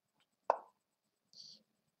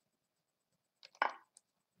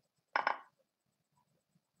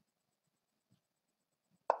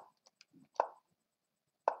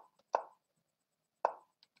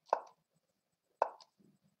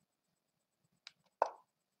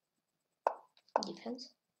 Defense.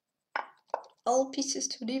 All pieces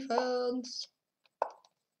to defense.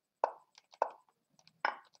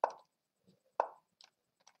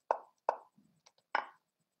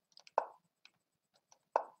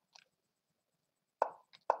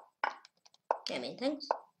 I mean, thanks.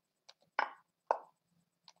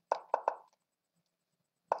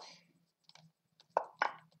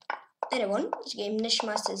 Anyone? This game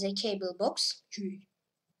Nishmaster is a cable box.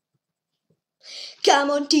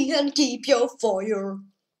 Come on, Tykhon, keep your fire.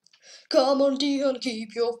 Come on, Tykhon,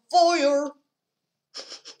 keep your fire.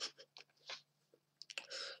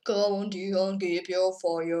 Come on, Tykhon, keep your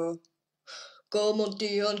fire. Come on,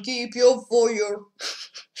 Tykhon, keep your fire.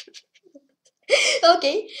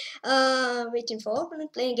 Okay. Waiting for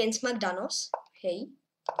opponent playing against McDonald's. Hey,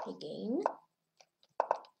 again.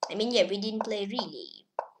 I mean, yeah, we didn't play really.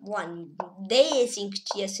 One day, I think,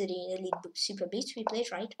 yesterday in Elite Super Beats we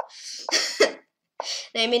played, right?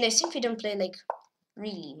 I mean, I think we don't play like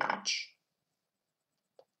really much.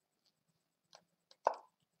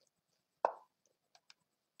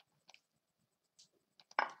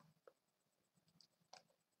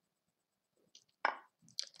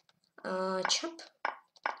 Chop.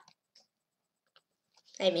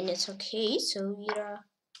 I mean, it's okay. So we're.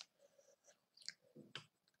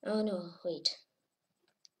 Oh no, wait.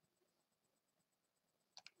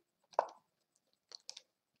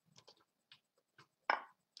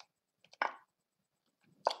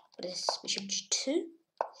 What is Bishop G2?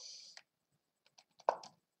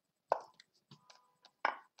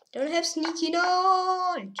 Don't have sneaky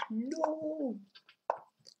knight. No.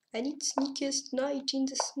 I need sneakiest knight in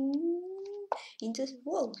this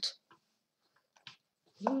world.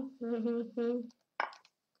 Man.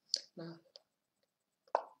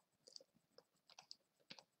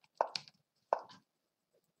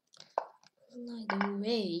 I like the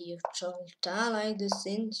way you talked, I like the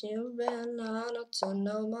things you've been. I not to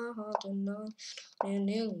know my heart and not in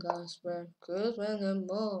you guys were good when the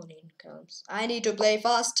morning comes. I need to play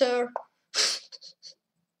faster.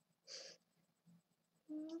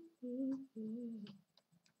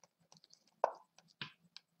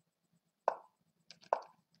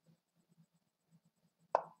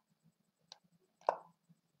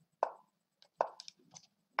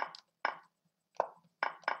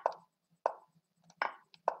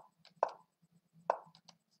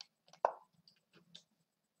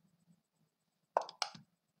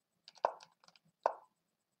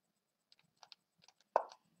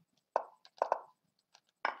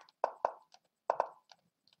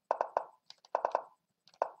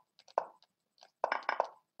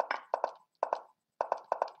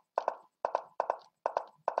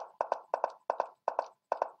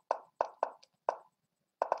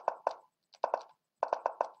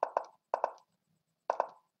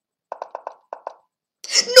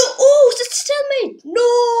 No! Oh, that's stalemate!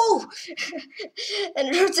 No!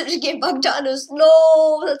 And Rotary game McDonald's.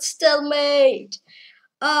 No, that's stalemate.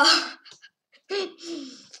 Oh,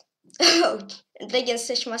 and play against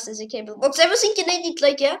Seshmaster as a cable box. I was thinking I did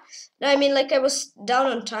like, yeah. No, I mean, like I was down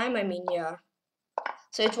on time. I mean, yeah.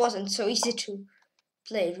 So it wasn't so easy to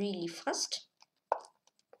play really fast.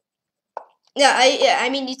 Yeah, I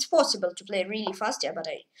mean, it's possible to play really fast, yeah, but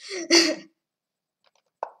I.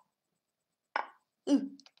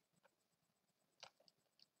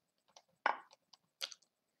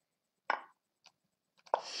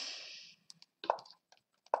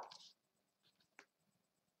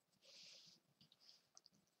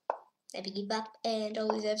 Never give up and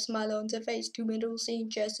always have a smile on the face. 2 middle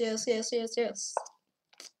scenes. Yes, yes, yes, yes, yes.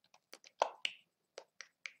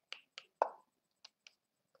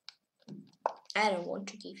 I don't want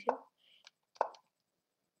to give you.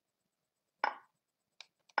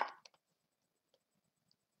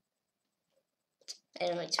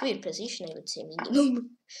 it's weird position, I would say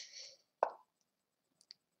minimum.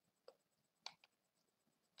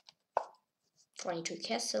 Trying to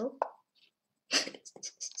castle.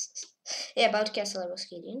 Yeah, about castle I was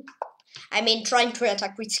kidding. I mean, trying to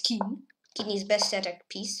attack with king. King is best attack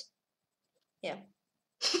piece. Yeah.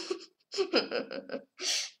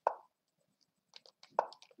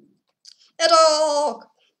 Attack!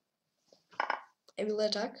 I will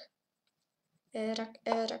attack. Attack,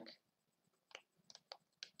 attack.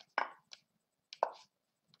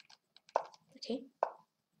 Okay.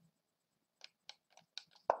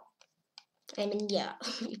 I mean, yeah,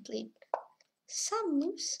 we played some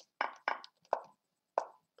moves.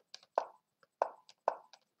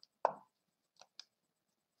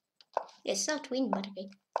 It's not win, but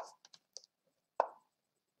okay.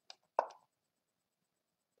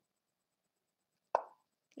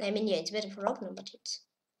 I mean, yeah, it's better for Ragnar, but it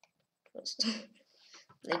was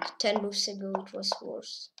like 10 moves ago, it was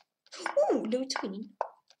worse. Oh, no, it's winning.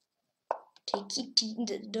 Take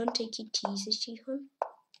it, don't take it easy, Tykhon.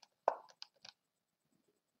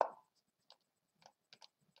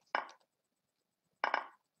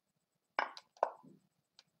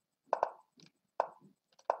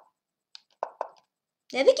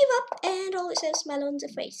 Never give up and always have a smile on the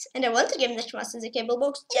face. And I want to give next master the cable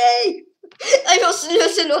box. Yay! I was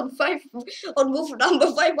losing on move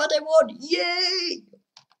number 5, but I won. Yay!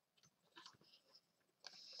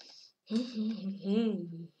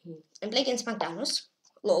 I'm playing against McDonald's.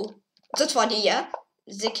 Lol. That's funny, yeah.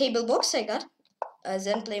 The cable box I got.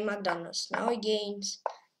 Then play McDonald's. Now against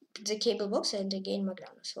the cable box and again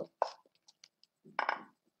McDonald's. So.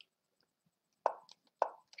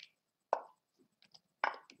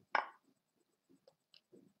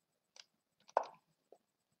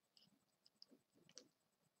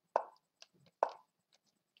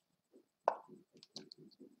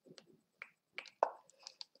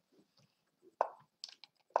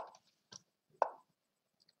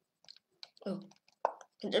 Oh,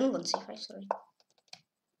 I didn't want C5, sorry.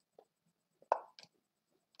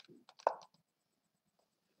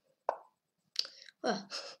 Oh.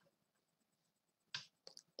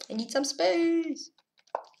 I need some space.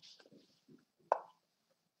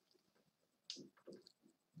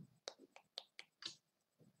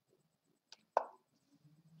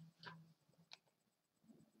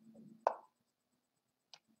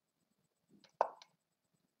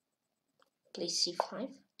 Play C5.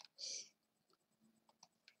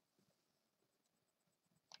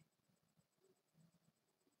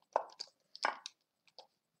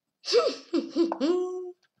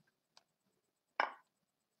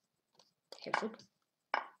 Careful.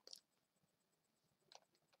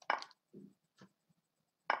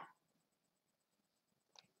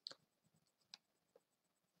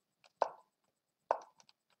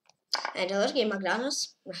 And another game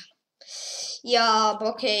McDonald's. Yeah,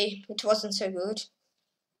 okay, it wasn't so good.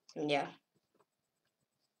 Yeah.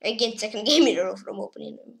 Again, second game in a row from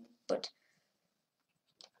opening, but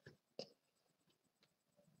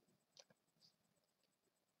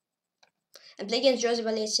I play against Joseph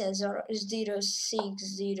Valencia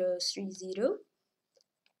 06030.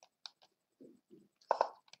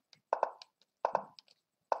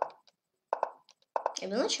 I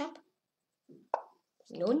will not shop.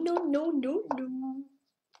 No, no, no, no, no.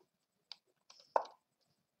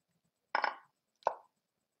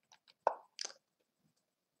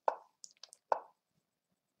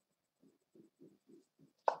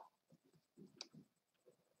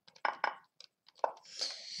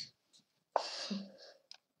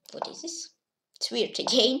 What is this? It's weird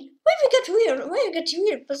again. Why we got weird? Why I got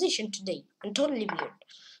weird position today? I'm totally weird.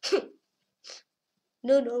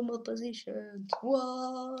 No normal positions.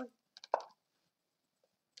 Why?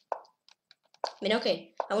 I mean,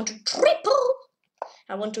 okay. I want to triple.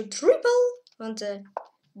 I want to triple on the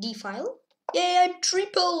D file. Yay! I'm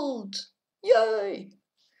tripled. Yay!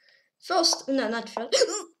 First, no, not first.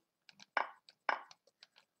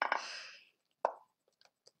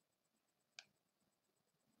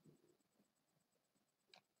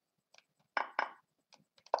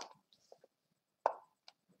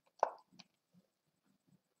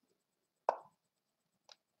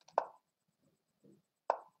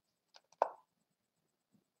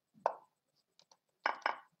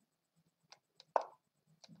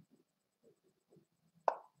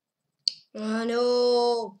 Oh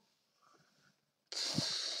no.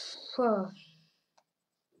 I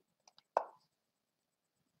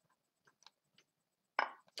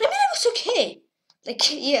mean, it was okay. Like,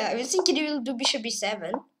 yeah, I was thinking you will do bishop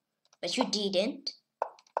b7, but you didn't.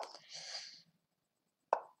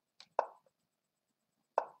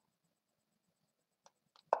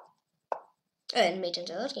 And mate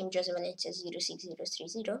until that game, Joseph Valencia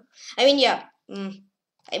 06030. I mean, yeah.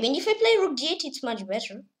 I mean, if I play Rook D8, it's much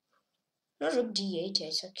better. Not Rook D8, yeah,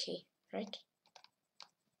 it's okay, right?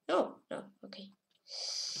 No, okay.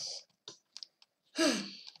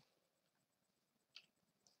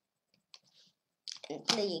 And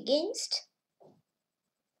play against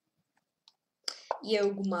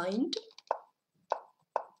Yog Mind.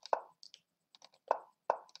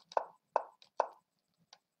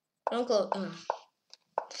 Don't close.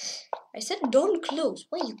 I said don't close.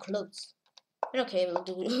 Why you close? Okay, we'll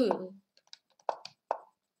do.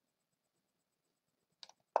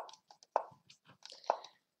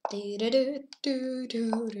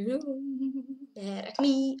 At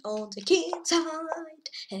me on the king side,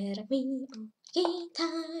 at me on the king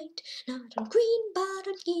side, not on queen, but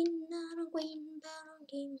on king, not on queen, but on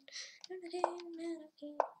king, not on king, not on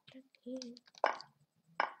king, not on king.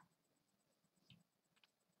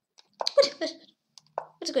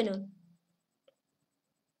 What's going on?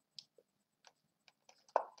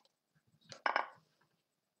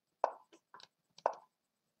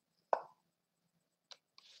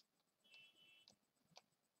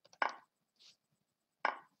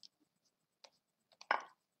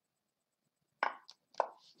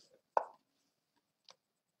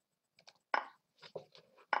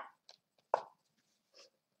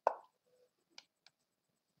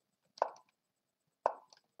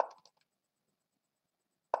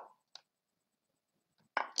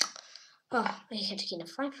 Oh, I had to king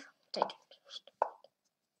f5. Take.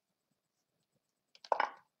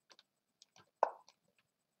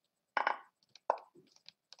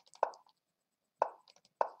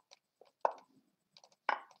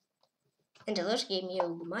 And the last game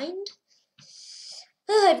you mind.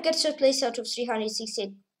 I've got third place out of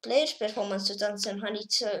 368 players, performance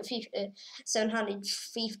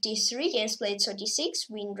 2,753, games played 36,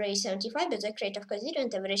 win rate 75, but the rate of consider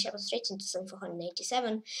and average average rating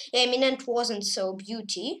 2,487. Yeah, I mean, it wasn't so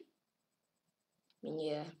beauty. I mean,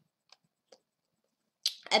 yeah.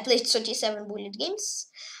 I played 37 bullet games,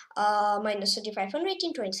 minus 35 on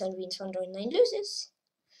rating, 27 wins, 109 loses,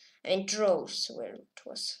 and draws where it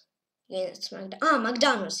was. Yeah, it's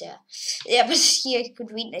McDonald's, yeah. Yeah, but here I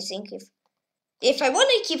could win, I think, if I want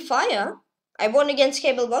to keep fire, I won against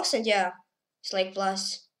Cable Box, and yeah, it's like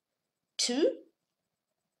 +2.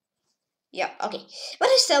 Yeah, okay. But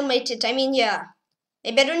I still made it. I mean, yeah.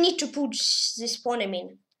 I better need to put this pawn, I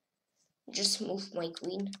mean. Just move my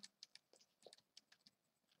queen.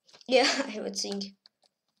 Yeah, I would think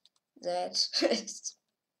that.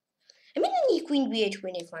 I mean, I need queen b8,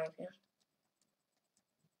 queen a5, yeah.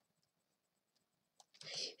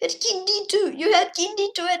 You had king d2. You had king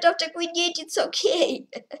d2, and after queen d8, it's okay.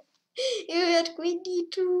 You had queen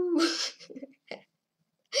d2.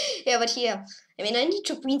 Yeah, but here, I mean, I need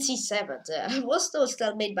to queen c7. I was still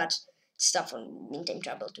stalemate, but it's tough on meantime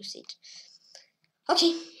trouble to see it.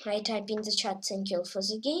 Okay, I type in the chat thank you for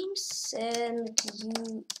the games, and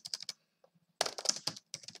you.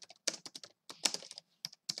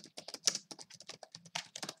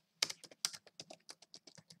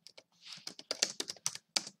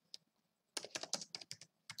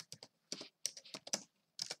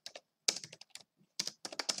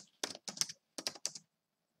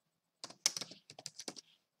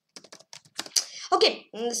 Okay,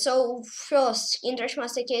 so first, International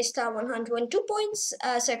Grandmaster K star 102 points,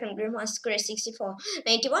 second Grandmaster Grey 64,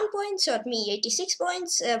 91 points, third me 86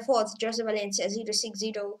 points, fourth Joseph Valencia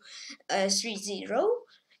 06030.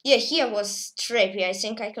 Yeah, here was Trevi. I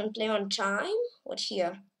think I can play on time. What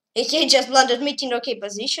here? He just blundered me in okay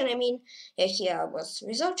position. I mean, yeah, here was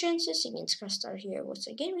without chances. Against Castar here was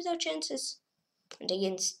again without chances. And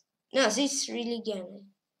against no, this really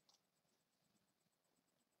again.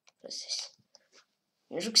 What's this?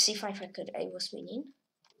 Rook c5 I was winning.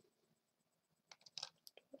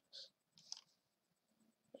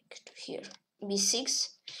 Like to here. b6.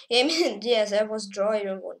 Yeah, I mean, yes, I was draw. I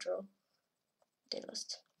don't want draw. They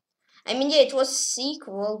lost. I mean, yeah, it was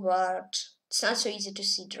sequel, but it's not so easy to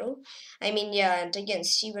see draw. I mean, yeah, and again,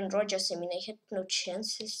 Steven Rogers, I mean, I had no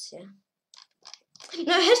chances, yeah.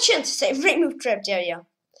 No, I had chances. I removed trapped area.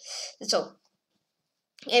 That's all.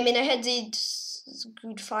 I mean, I had the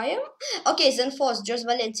good fire. Okay, then fourth, Jos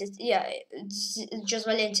Valencia, yeah, Jos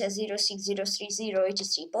Valencia 06030,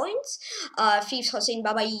 83 points. Fifth, Hossein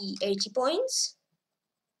Babai, 80 points.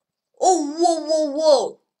 Oh,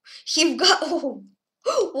 whoa. He got, oh,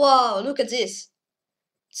 wow, look at this.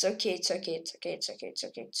 It's okay. It's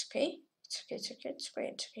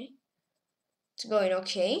going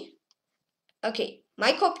okay. Okay,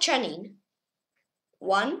 my Cop Chanin.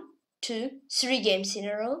 1, 2, 3 games in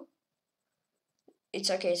a row. It's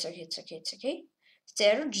okay.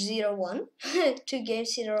 Third 0-1. 2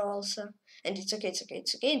 games in a row also. And it's okay.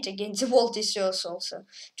 And again, the vault is also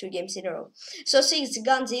 2 games in a row. So 6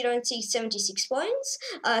 Gun 0 and 6 76 points.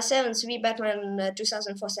 7 3 Batman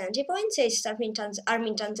 2004 70 points. 8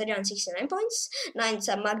 Armin Tanzarian 69 points. 9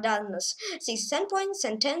 Magdanos 67 points.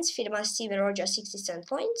 And 10 Firma Steven Roger 67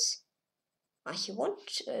 points. He won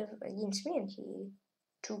against me and he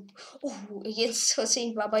took. Oh, against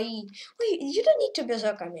Hossein Babai. Wait, you don't need to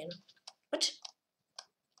berserk, I mean. What?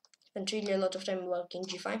 Spent really a lot of time working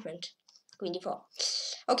G5 and Queen D4.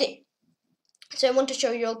 Okay, so I want to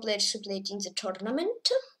show you all players who played in the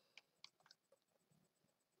tournament.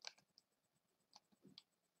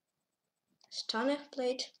 Cherniaiev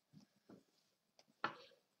played.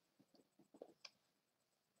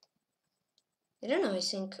 I don't know, I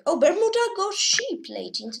think. Oh, Bermuda Goshi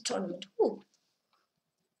played in the tournament. Ooh.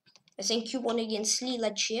 I think you won against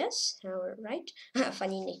Lila Cheers, right?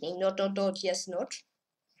 Funny nickname. Not, yes, not.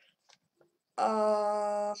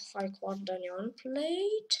 Farquhar Daniel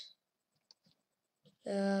played.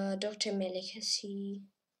 Dr. Melikasi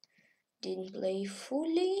didn't play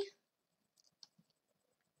fully.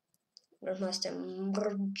 Grandmaster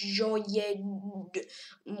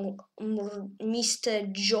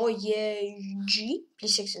Mr. Joye,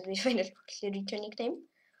 please excuse me if I don't correctly read your nickname.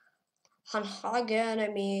 Hanhagen, I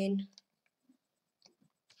mean.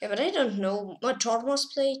 Yeah, but I don't know. What Tormos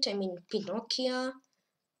played? I mean, Pinocchio,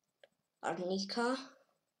 Arnica.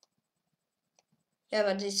 Yeah,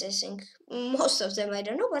 but this, I think, most of them I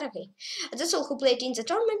don't know, but okay. That's all who played in the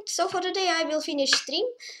tournament. So for today I will finish stream.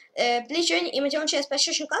 Please join Imitation Chess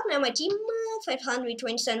Passion Club. Now my team,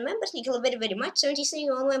 527 members. Thank you very, very much. 73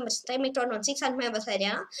 members. Time my turn on 600 members.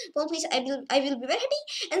 Well, please, I will be very happy.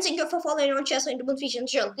 And thank you for following on Chess and Double Fish and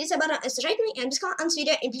Show. Please about write me and discount and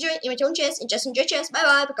video. And enjoy Imitation Chess and just enjoy chess. Bye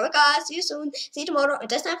bye. Bye. See you soon. See you tomorrow. And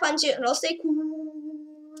just have fun. And I'll stay cool.